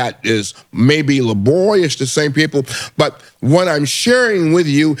and that is maybe laborious to same people, but what I'm sharing with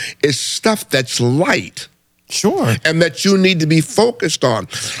you is stuff that's light. Sure. And that you need to be focused on.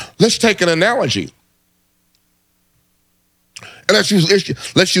 Let's take an analogy. And let's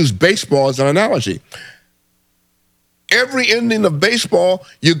use baseball as an analogy. Every inning of baseball,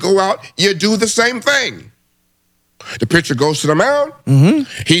 you go out, you do the same thing. The pitcher goes to the mound,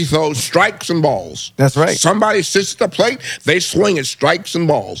 he throws strikes and balls. That's right. Somebody sits at the plate, they swing at strikes and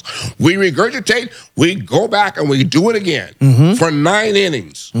balls. We regurgitate, we go back and we do it again for 9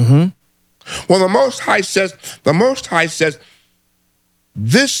 innings. Well, the Most High says,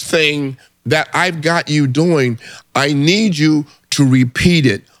 this thing that I've got you doing, I need you to repeat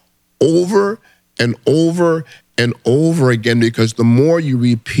it over and over and over again, because the more you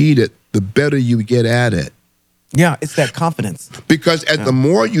repeat it, the better you get at it. Yeah, it's that confidence. Because the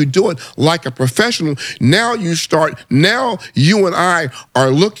more you do it like a professional, now you and I are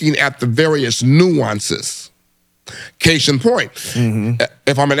looking at the various nuances. Case in point,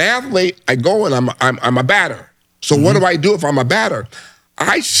 if I'm an athlete, I go and I'm a batter. So what do I do if I'm a batter?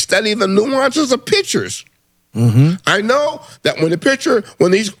 I study the nuances of pitchers. I know that when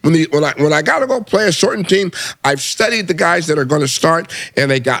I gotta go play a certain team, I've studied the guys that are going to start, and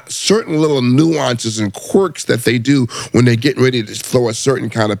they got certain little nuances and quirks that they do when they get ready to throw a certain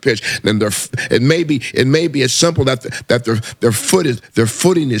kind of pitch. Then it may be as simple that their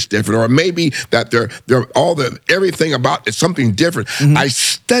footing is different, or maybe that everything about it's something different. I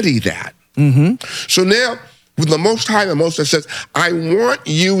study that. So now with the Most High, says, I want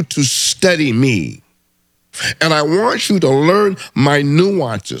you to study me. And I want you to learn my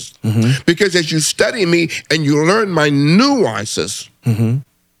nuances. Because as you study me and you learn my nuances,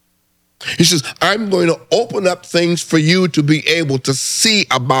 he says, I'm going to open up things for you to be able to see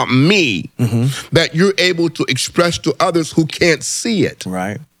about me that you're able to express to others who can't see it.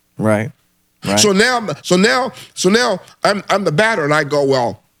 Right. So now I'm the batter, and I go,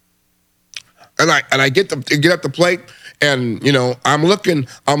 well, and I get up the plate, and I'm looking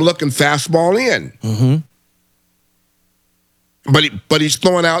fastball in. But he's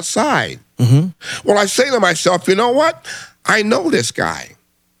throwing outside. Well, I say to myself, you know what? I know this guy.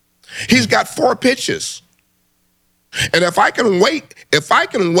 He's got 4 pitches. And if I can wait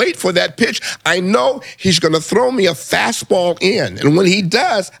for that pitch, I know he's going to throw me a fastball in. And when he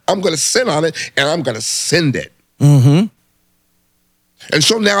does, I'm going to sit on it, and I'm going to send it. And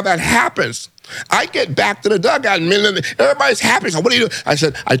so now that happens. I get back to the dugout, and everybody's happy. So what do you do? I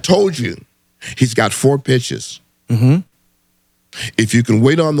said, I told you, he's got 4 pitches. If you can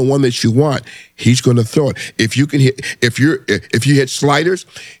wait on the one that you want, he's going to throw it. If you hit sliders,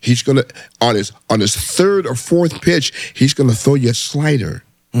 he's going to on his 3rd or 4th pitch, he's going to throw you a slider.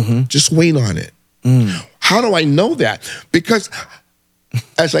 Just wait on it. How do I know that? Because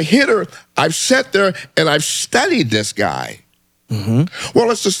as a hitter, I've sat there and I've studied this guy.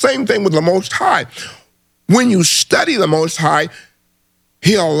 Well, it's the same thing with the Most High. When you study the Most High,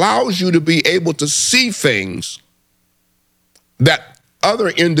 he allows you to be able to see things that other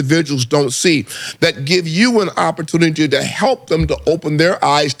individuals don't see, that give you an opportunity to help them to open their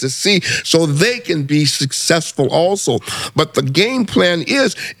eyes to see so they can be successful also. But the game plan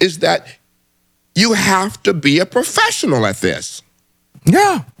is that you have to be a professional at this.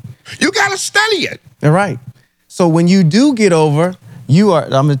 Yeah. You got to study it. All right. So when you do get over, I'm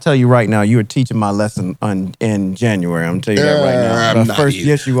going to tell you right now, you are teaching my lesson in January. I'm going to tell you that right now. I'm not either.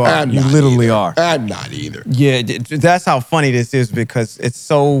 Yes, you are. You literally are. I'm not either. Yeah, that's how funny this is, because it's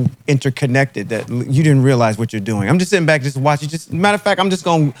so interconnected that you didn't realize what you're doing. I'm just sitting back just watching. Matter of fact, I'm just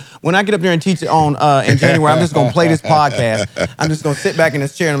going, when I get up there and teach it in January, I'm just going to play this podcast. I'm just going to sit back in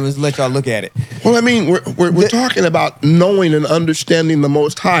this chair and I'm just let y'all look at it. Well, I mean, we're talking about knowing and understanding the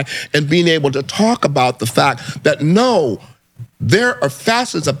Most High and being able to talk about the fact that there are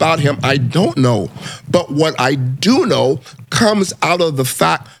facets about him I don't know, but what I do know comes out of the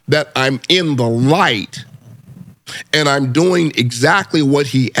fact that I'm in the light and I'm doing exactly what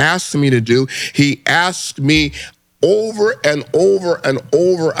he asked me to do. He asked me over and over and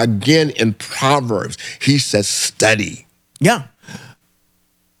over again in Proverbs. He says, study. Yeah.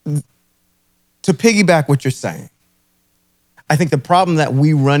 To piggyback what you're saying, I think the problem that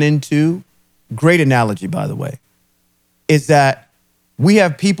we run into, great analogy, by the way, is that we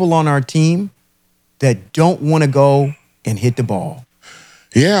have people on our team that don't want to go and hit the ball.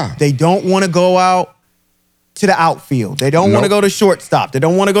 Yeah. They don't want to go out to the outfield. They don't want to go to shortstop. They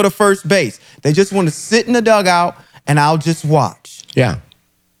don't want to go to first base. They just want to sit in the dugout and I'll just watch. Yeah.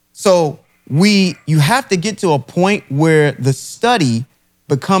 So you have to get to a point where the study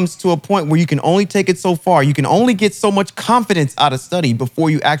becomes to a point where you can only take it so far. You can only get so much confidence out of study before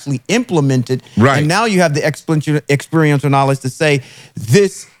you actually implement it. Right. And now you have the experiential knowledge to say,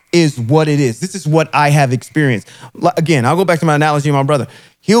 this is what it is. This is what I have experienced. Again, I'll go back to my analogy of my brother.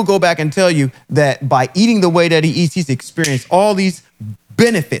 He'll go back and tell you that by eating the way that he eats, he's experienced all these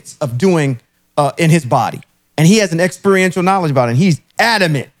benefits of doing in his body. And he has an experiential knowledge about it. And he's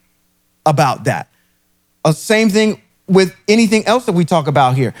adamant about that. Same thing with anything else that we talk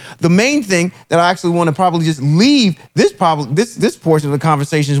about here. The main thing that I actually want to probably just leave this portion of the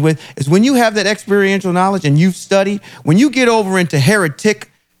conversations with is when you have that experiential knowledge and you've studied, when you get over into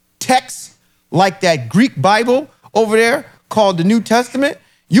heretic texts like that Greek Bible over there called the New Testament,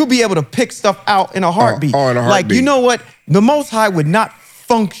 You'll be able to pick stuff out in a heartbeat. in a Like, heartbeat. you know what? The Most High would not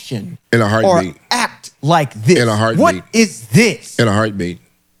function In a heartbeat. or act like this. In a heartbeat. What is this? In a heartbeat.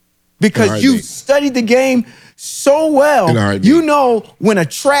 Because you heartbeat. studied the game so well, In a heartbeat. you know when a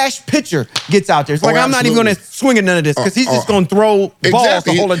trash pitcher gets out there. It's like, I'm not even going to absolutely. swing at none of this because he's just going to throw balls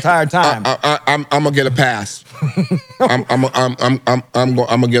Exactly. the whole entire time. I'm gonna get a pass. I'm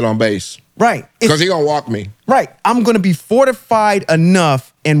gonna get on base Right. because he gonna walk me. Right. I'm going to be fortified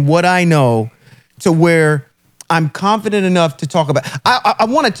enough in what I know to where I'm confident enough to talk about. I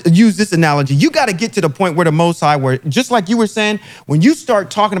want to use this analogy. You got to get to the point where the Most High, where just like you were saying, when you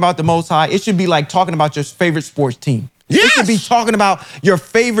start talking about the Most High, it should be like talking about your favorite sports team. It should be Yes. talking about your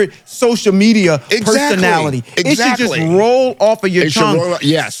favorite social media personality. It should just Exactly. roll off of your It should tongue. roll-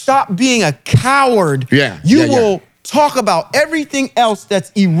 yes. Stop being a coward. Yeah. You Yeah, yeah. will talk about everything else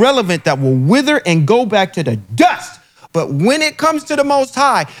that's irrelevant that will wither and go back to the dust. But when it comes to the Most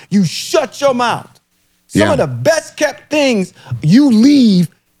High, you shut your mouth. Some Yeah. of the best kept things you leave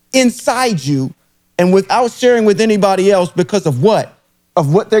inside you and without sharing with anybody else because of what?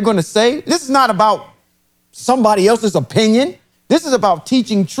 Of what they're going to say. This is not about somebody else's opinion. This is about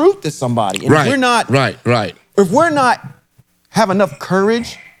teaching truth to somebody. And Right. if we're not have enough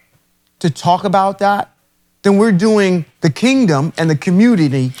courage to talk about that, then we're doing the kingdom and the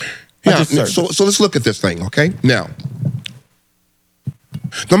community a Yeah. disservice. So let's look at this thing, okay? Now,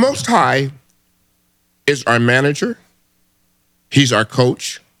 the Most High is our manager. He's our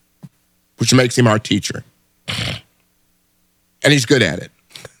coach, which makes him our teacher, and he's good at it.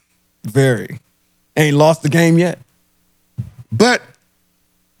 Very. Ain't lost the game yet. But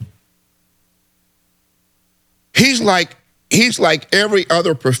he's like every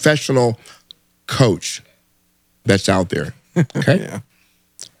other professional coach that's out there. Okay. Yeah.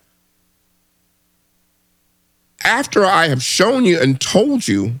 After I have shown you and told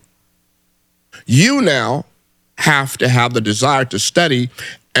you, you now have to have the desire to study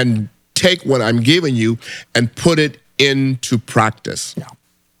and take what I'm giving you and put it into practice. Yeah.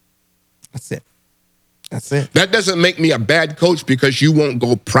 That's it. That's it. That doesn't make me a bad coach because you won't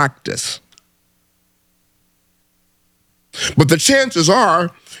go practice. But the chances are,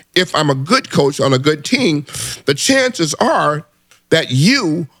 if I'm a good coach on a good team, the chances are that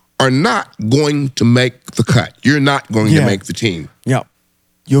you are not going to make the cut. You're not going to make the team. Yep.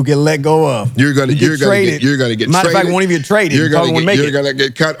 You'll get let go of. You're gonna get traded. traded. Matter of fact, won't even get traded. You're Probably won't make it. gonna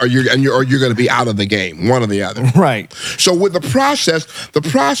get cut, or you're gonna be out of the game. One or the other. Right. So with the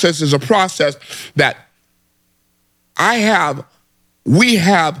process is a process that we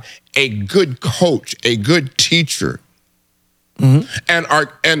have a good coach, a good teacher. And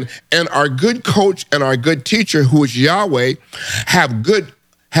our good coach and our good teacher, who is Yahweh, have good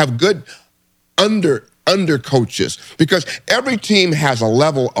under coaches, because every team has a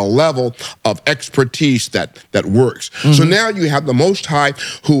level of expertise that works. So now you have the Most High,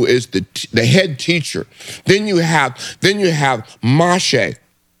 who is the head teacher. Then you have Moshe,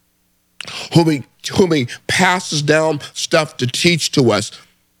 whom he passes down stuff to teach to us.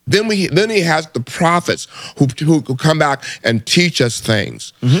 Then he has the prophets who come back and teach us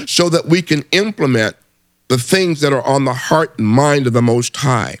things so that we can implement the things that are on the heart and mind of the Most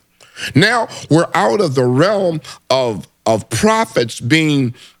High. Now we're out of the realm of prophets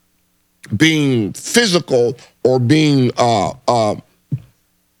being physical or being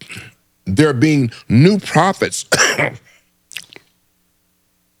there being new prophets.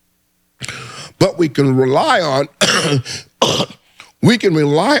 But we can rely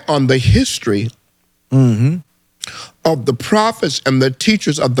on the history of the prophets and the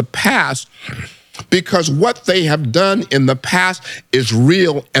teachers of the past, because what they have done in the past is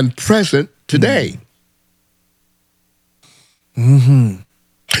real and present today. And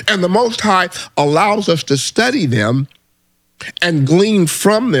the Most High allows us to study them and glean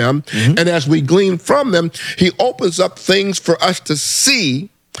from them. And as we glean from them, he opens up things for us to see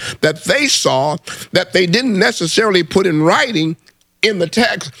that they saw, that they didn't necessarily put in writing in the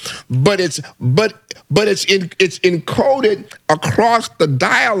text, but it's encoded across the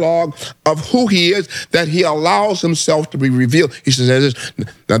dialogue of who he is, that he allows himself to be revealed. He says,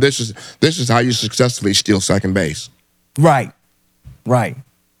 this is how you successfully steal second base. Right.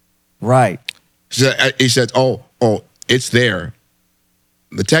 He said, oh, it's there.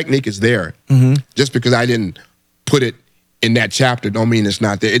 The technique is there. Just because I didn't put it in that chapter don't mean it's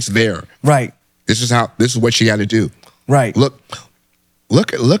not there. It's there. Right. This is what you got to do. Right. Look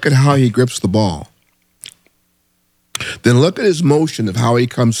at how he grips the ball. Then look at his motion of how he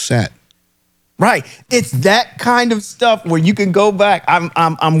comes set. Right. It's that kind of stuff where you can go back.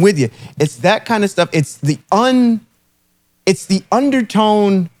 I'm with you. It's that kind of stuff. It's the it's the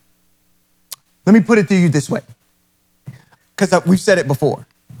undertone. Let me put it to you this way, because we've said it before.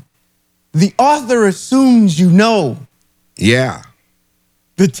 The author assumes you know Yeah.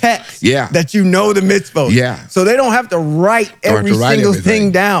 the text, Yeah. that you know the mitzvot. Yeah. So they don't have to write Don't have every to write single everything.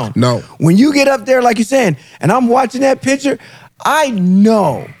 thing down. No. When you get up there, like you're saying, and I'm watching that picture, I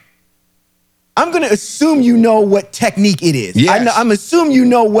know. I'm going to assume you know what technique it is. Yes. I'm assuming you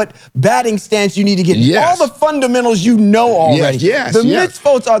know what batting stance you need to get. Yes. All the fundamentals you know already. yes, the yes.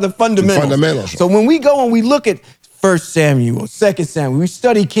 mitzvot are the fundamentals. The fundamentals. So when we go and we look at 1 Samuel, 2 Samuel, we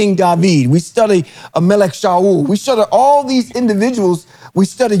study King David, we study Melech Shaul, we study all these individuals, we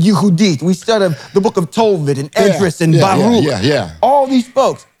study Yehudit, we study the book of Tobit and Esdras and Baruch. Yeah. All these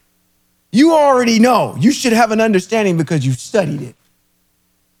folks. You already know. You should have an understanding because you've studied it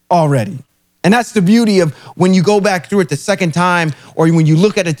already. And that's the beauty of when you go back through it the second time, or when you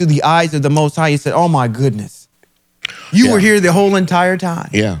look at it through the eyes of the Most High, you say, oh my goodness, you were here the whole entire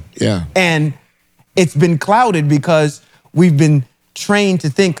time. Yeah. And it's been clouded because we've been trained to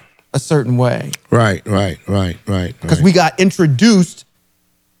think a certain way. Right. Because we got introduced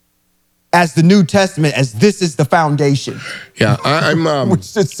as the New Testament, as this is the foundation. Yeah, I'm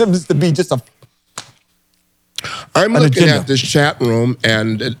Which just seems to be just I'm an looking agenda. at this chat room,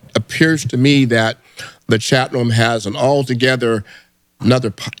 and it appears to me that the chat room has an altogether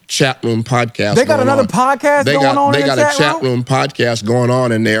another chat room podcast. They got going another on. podcast They going got, on They in the got a chat chat room podcast going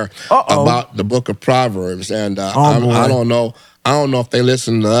on in there Uh-oh. about the book of Proverbs, and boy. I don't know. I don't know if they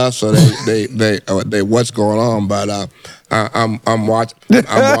listen to us or they what's going on, but I'm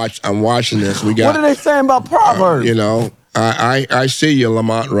watching this. We got. What are they saying about Proverbs? You know, I see you,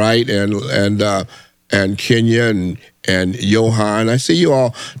 Lamont Wright, and Kenya and Johan. I see you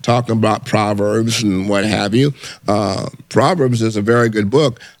all talking about Proverbs and what have you. Proverbs is a very good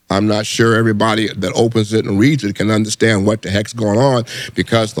book. I'm not sure everybody that opens it and reads it can understand what the heck's going on,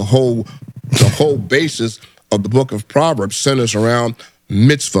 because the whole basis of the book of Proverbs centers around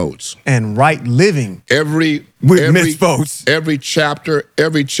mitzvot. And right living. Every mitzvot. Every chapter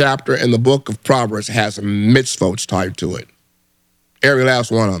in the book of Proverbs has mitzvot tied to it. Every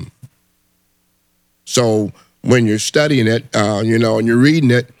last one of them. So when you're studying it, and you're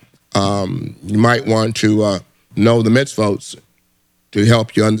reading it, you might want to know the mitzvot to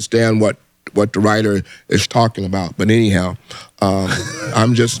help you understand what the writer is talking about. But anyhow,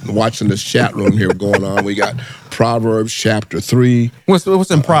 I'm just watching this chat room here going on. We got Proverbs chapter 3. What's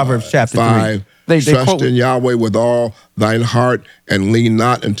in Proverbs chapter 5. 3? They Trust quote, in Yahweh with all thine heart and lean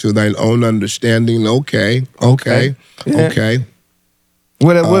not into thine own understanding. Okay. Yeah.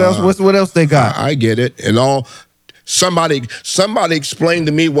 What else? What else they got? I get it. And all somebody explained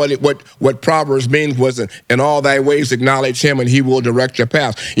to me what Proverbs means was in all thy ways acknowledge him and he will direct your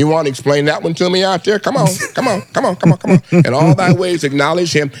path. You want to explain that one to me out there? Come on. In all thy ways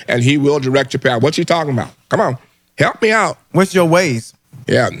acknowledge him and he will direct your path. What's he talking about? Come on. Help me out. What's your ways?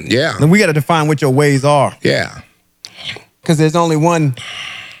 Yeah. And we got to define what your ways are. Yeah. Because there's only one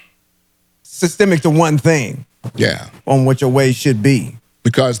systemic to one thing. Yeah. On what your ways should be.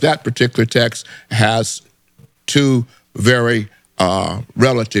 Because that particular text has two very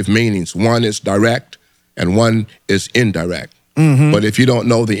relative meanings. One is direct and one is indirect. Mm-hmm. But if you don't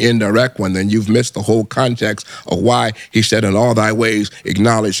know the indirect one, then you've missed the whole context of why he said, in all thy ways,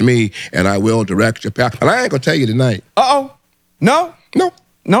 acknowledge me and I will direct your path. And I ain't going to tell you tonight. Uh-oh. No? No.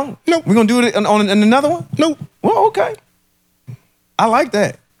 We're going to do it on another one? No. Well, okay. I like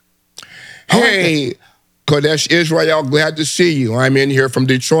that. Hey, Kodesh Israel, glad to see you. I'm in here from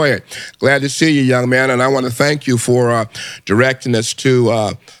Detroit. Glad to see you, young man, and I want to thank you for directing us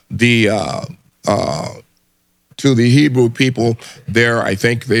to the Hebrew people there. I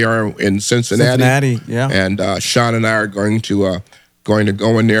think they are in Cincinnati. Yeah. And Sean and I are going to go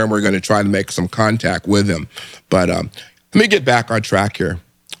in there, and we're going to try to make some contact with them. But let me get back on track here.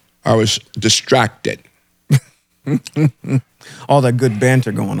 I was distracted. All that good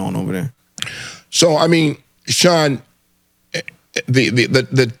banter going on over there. So, I mean, Sean,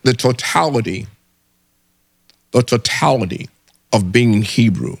 the totality of being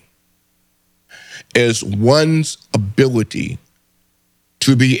Hebrew is one's ability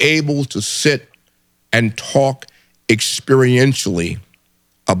to be able to sit and talk experientially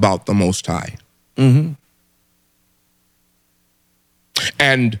about the Most High. Mm-hmm.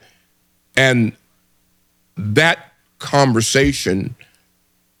 And that conversation,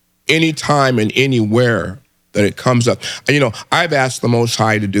 anytime and anywhere that it comes up. And, I've asked the Most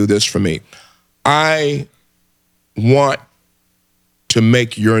High to do this for me. I want to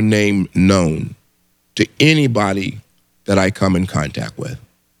make your name known to anybody that I come in contact with.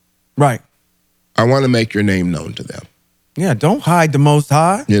 Right. I want to make your name known to them. Yeah, don't hide the Most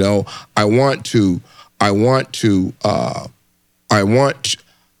High. You know, I want to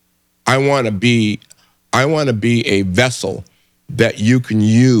be a vessel that you can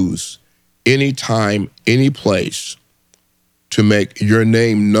use anytime, any place to make your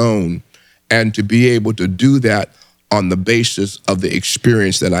name known, and to be able to do that on the basis of the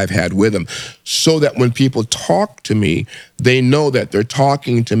experience that I've had with him, so that when people talk to me, they know that they're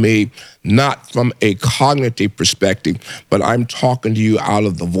talking to me not from a cognitive perspective, but I'm talking to you out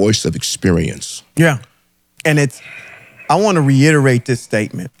of the voice of experience. Yeah. And I want to reiterate this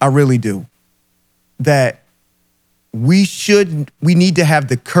statement. I really do. That we need to have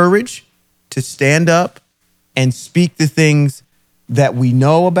the courage to stand up and speak the things that we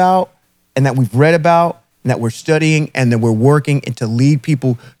know about and that we've read about and that we're studying and that we're working, and to lead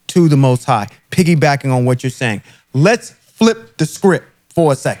people to the Most High. Piggybacking on what you're saying, let's flip the script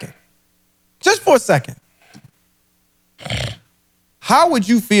for a second. Just for a second. How would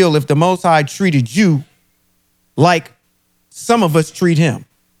you feel if the Most High treated you like some of us treat him?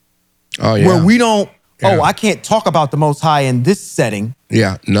 Oh, yeah. Where we don't, Yeah. I can't talk about the Most High in this setting.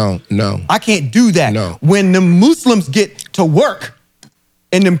 Yeah, no. I can't do that. No. When the Muslims get to work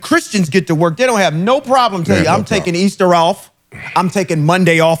and them Christians get to work, they don't have no problem telling you, Yeah, no I'm taking Easter off. I'm taking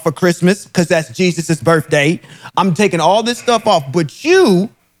Monday off for Christmas because that's Jesus' birthday. I'm taking all this stuff off. But you,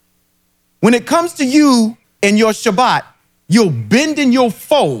 when it comes to you and your Shabbat, you'll bend and you'll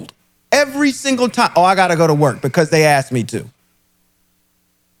fold every single time. Oh, I got to go to work because they asked me to.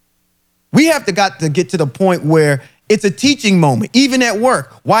 We have got to get to the point where it's a teaching moment, even at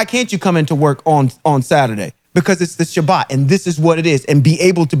work. Why can't you come into work on Saturday? Because it's the Shabbat, and this is what it is, and be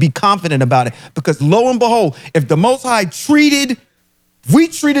able to be confident about it. Because lo and behold, if the Most High we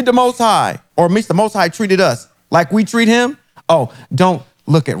treated the Most High, or at least the Most High treated us like we treat him, don't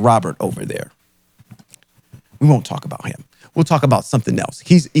look at Robert over there. We won't talk about him. We'll talk about something else.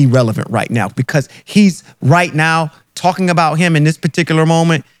 He's irrelevant right now, because he's right now talking about him in this particular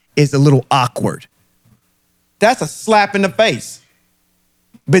moment is a little awkward. That's a slap in the face.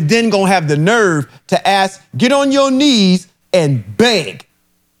 But then gonna have the nerve to ask, get on your knees and beg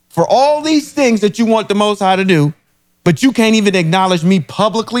for all these things that you want the Most High to do, but you can't even acknowledge me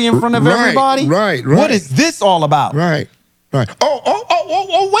publicly in front of everybody? Right. What is this all about? Right.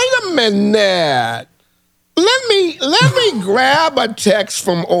 Oh, wait a minute. Let me grab a text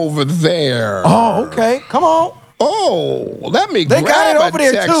from over there. Oh, okay. Come on. Oh, let me They got grab it over a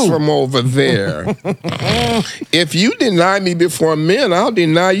there, text too. from over there. If you deny me before men, I'll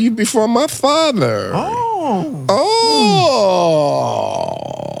deny you before my Father. Oh.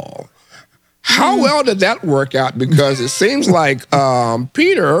 How well did that work out? Because it seems like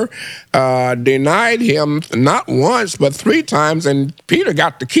Peter denied him not once, but 3 times, and Peter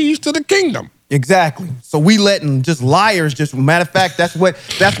got the keys to the kingdom. Exactly. So we letting just liars, matter of fact, that's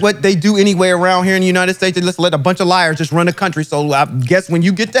what they do anyway around here in the United States. They just let a bunch of liars just run the country. So I guess when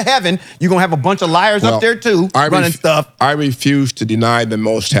you get to heaven, you're going to have a bunch of liars up there too, running stuff. I refuse to deny the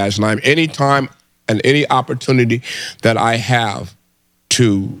Most High. Any time and any opportunity that I have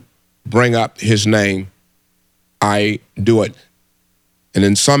to bring up his name, I do it. And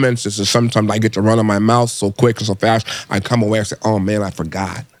in some instances, sometimes I get to run on my mouth so quick and so fast, I come away and say, oh man, I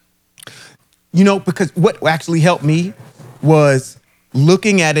forgot. You know, because what actually helped me was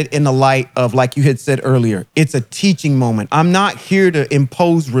looking at it in the light of, like you had said earlier, it's a teaching moment. I'm not here to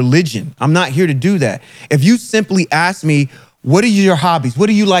impose religion. I'm not here to do that. If you simply ask me, what are your hobbies? What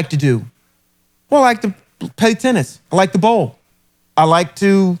do you like to do? Well, I like to play tennis. I like to bowl. I like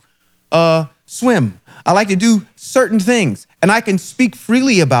to swim. I like to do certain things, and I can speak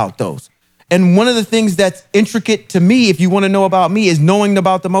freely about those. And one of the things that's intricate to me, if you want to know about me, is knowing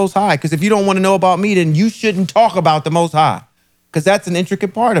about the Most High. Because if you don't want to know about me, then you shouldn't talk about the Most High, because that's an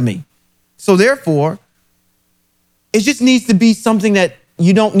intricate part of me. So therefore, it just needs to be something that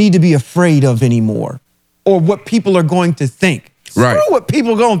you don't need to be afraid of anymore, or what people are going to think. Right. Screw what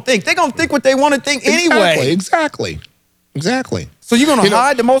people are going to think. They're going to think what they want to think anyway. Exactly. So you're going to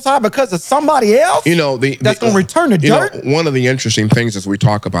hide the Most High because of somebody else? That's going to return the dirt? One of the interesting things as we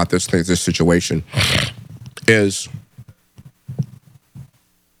talk about this situation is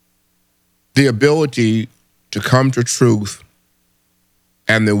the ability to come to truth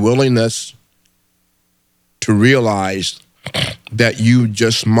and the willingness to realize that you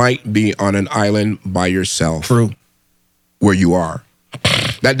just might be on an island by yourself. True. Where you are.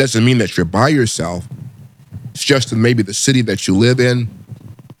 That doesn't mean that you're by yourself. It's just that maybe the city that you live in,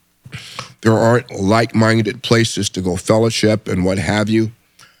 there aren't like-minded places to go fellowship and what have you,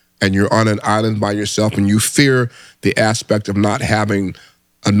 and you're on an island by yourself, and you fear the aspect of not having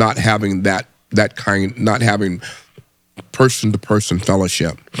person-to-person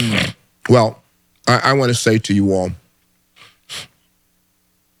fellowship. Well, I want to say to you all,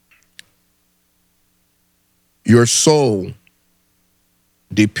 your soul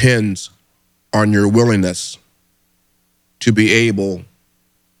depends on your willingness to be able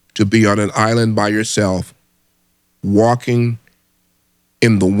to be on an island by yourself, walking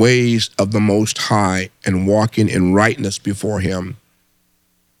in the ways of the Most High and walking in rightness before Him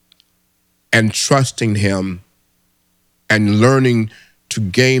and trusting Him and learning to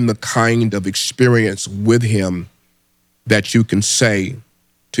gain the kind of experience with Him that you can say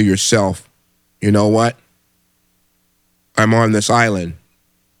to yourself, you know what? I'm on this island,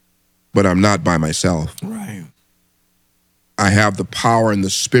 but I'm not by myself. Right. I have the power and the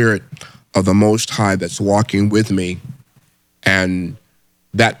spirit of the Most High that's walking with me, and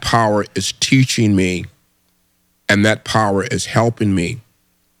that power is teaching me, and that power is helping me.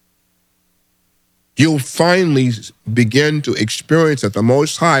 You'll finally begin to experience that the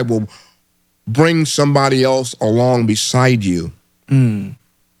Most High will bring somebody else along beside you, and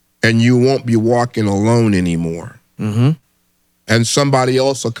you won't be walking alone anymore. And somebody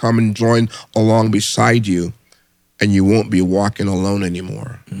else will come and join along beside you, and you won't be walking alone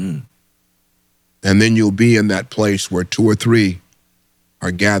anymore. And then you'll be in that place where 2 or 3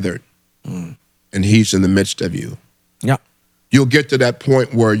 are gathered, and He's in the midst of you. Yeah. You'll get to that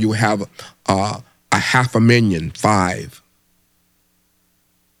point where you have a 500,000, 5,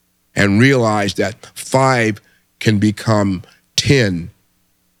 and realize that 5 can become 10.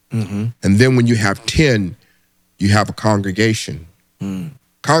 And then when you have 10, you have a congregation.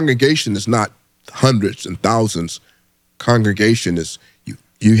 Congregation is not hundreds and thousands. Congregation is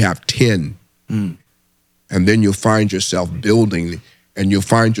you have 10. And then you'll find yourself building, and you'll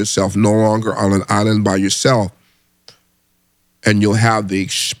find yourself no longer on an island by yourself, and you'll have the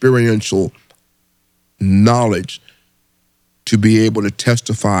experiential knowledge to be able to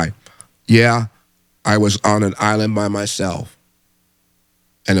testify, yeah, I was on an island by myself,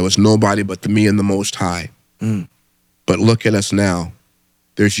 and it was nobody but me and the Most High. But look at us now.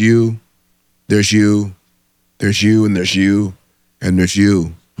 There's you, there's you, there's you, and there's you, and there's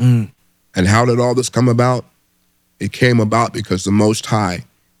you. And how did all this come about? It came about because the Most High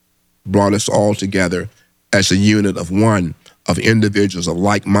brought us all together as a unit of one, of individuals of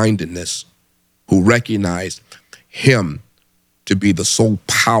like-mindedness who recognized Him to be the sole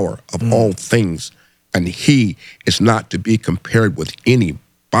power of all things, and He is not to be compared with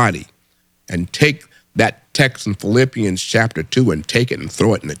anybody. And take that text in Philippians chapter 2 and take it and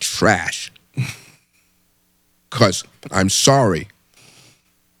throw it in the trash. Because I'm sorry,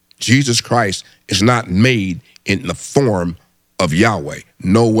 Jesus Christ is not made in the form of Yahweh.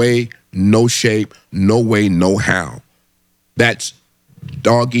 No way, no shape, no way, no how. That's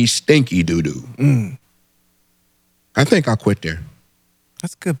doggy stinky doo-doo. I think I'll quit there.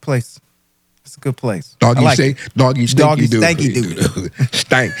 That's a good place. That's a good place. Doggy I like stinky Doggy doo-doo. stanky doo-doo.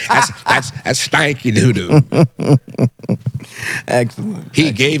 Stank. That's stanky doo-doo. Excellent.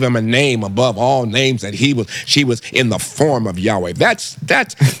 He gave him a name above all names, that she was in the form of Yahweh. That's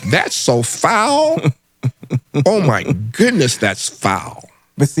so foul. Oh my goodness, that's foul.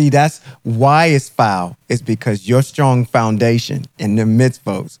 But see, that's why it's foul. It's because your strong foundation in the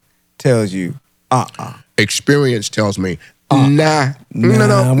mitzvos tells you, Experience tells me, no.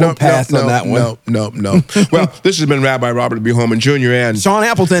 We'll pass on that one. No. Well, this has been Rabbi Robert B. Holman Jr. and Sean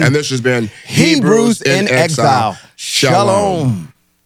Appleton. And this has been Hebrews in Exile. Shalom.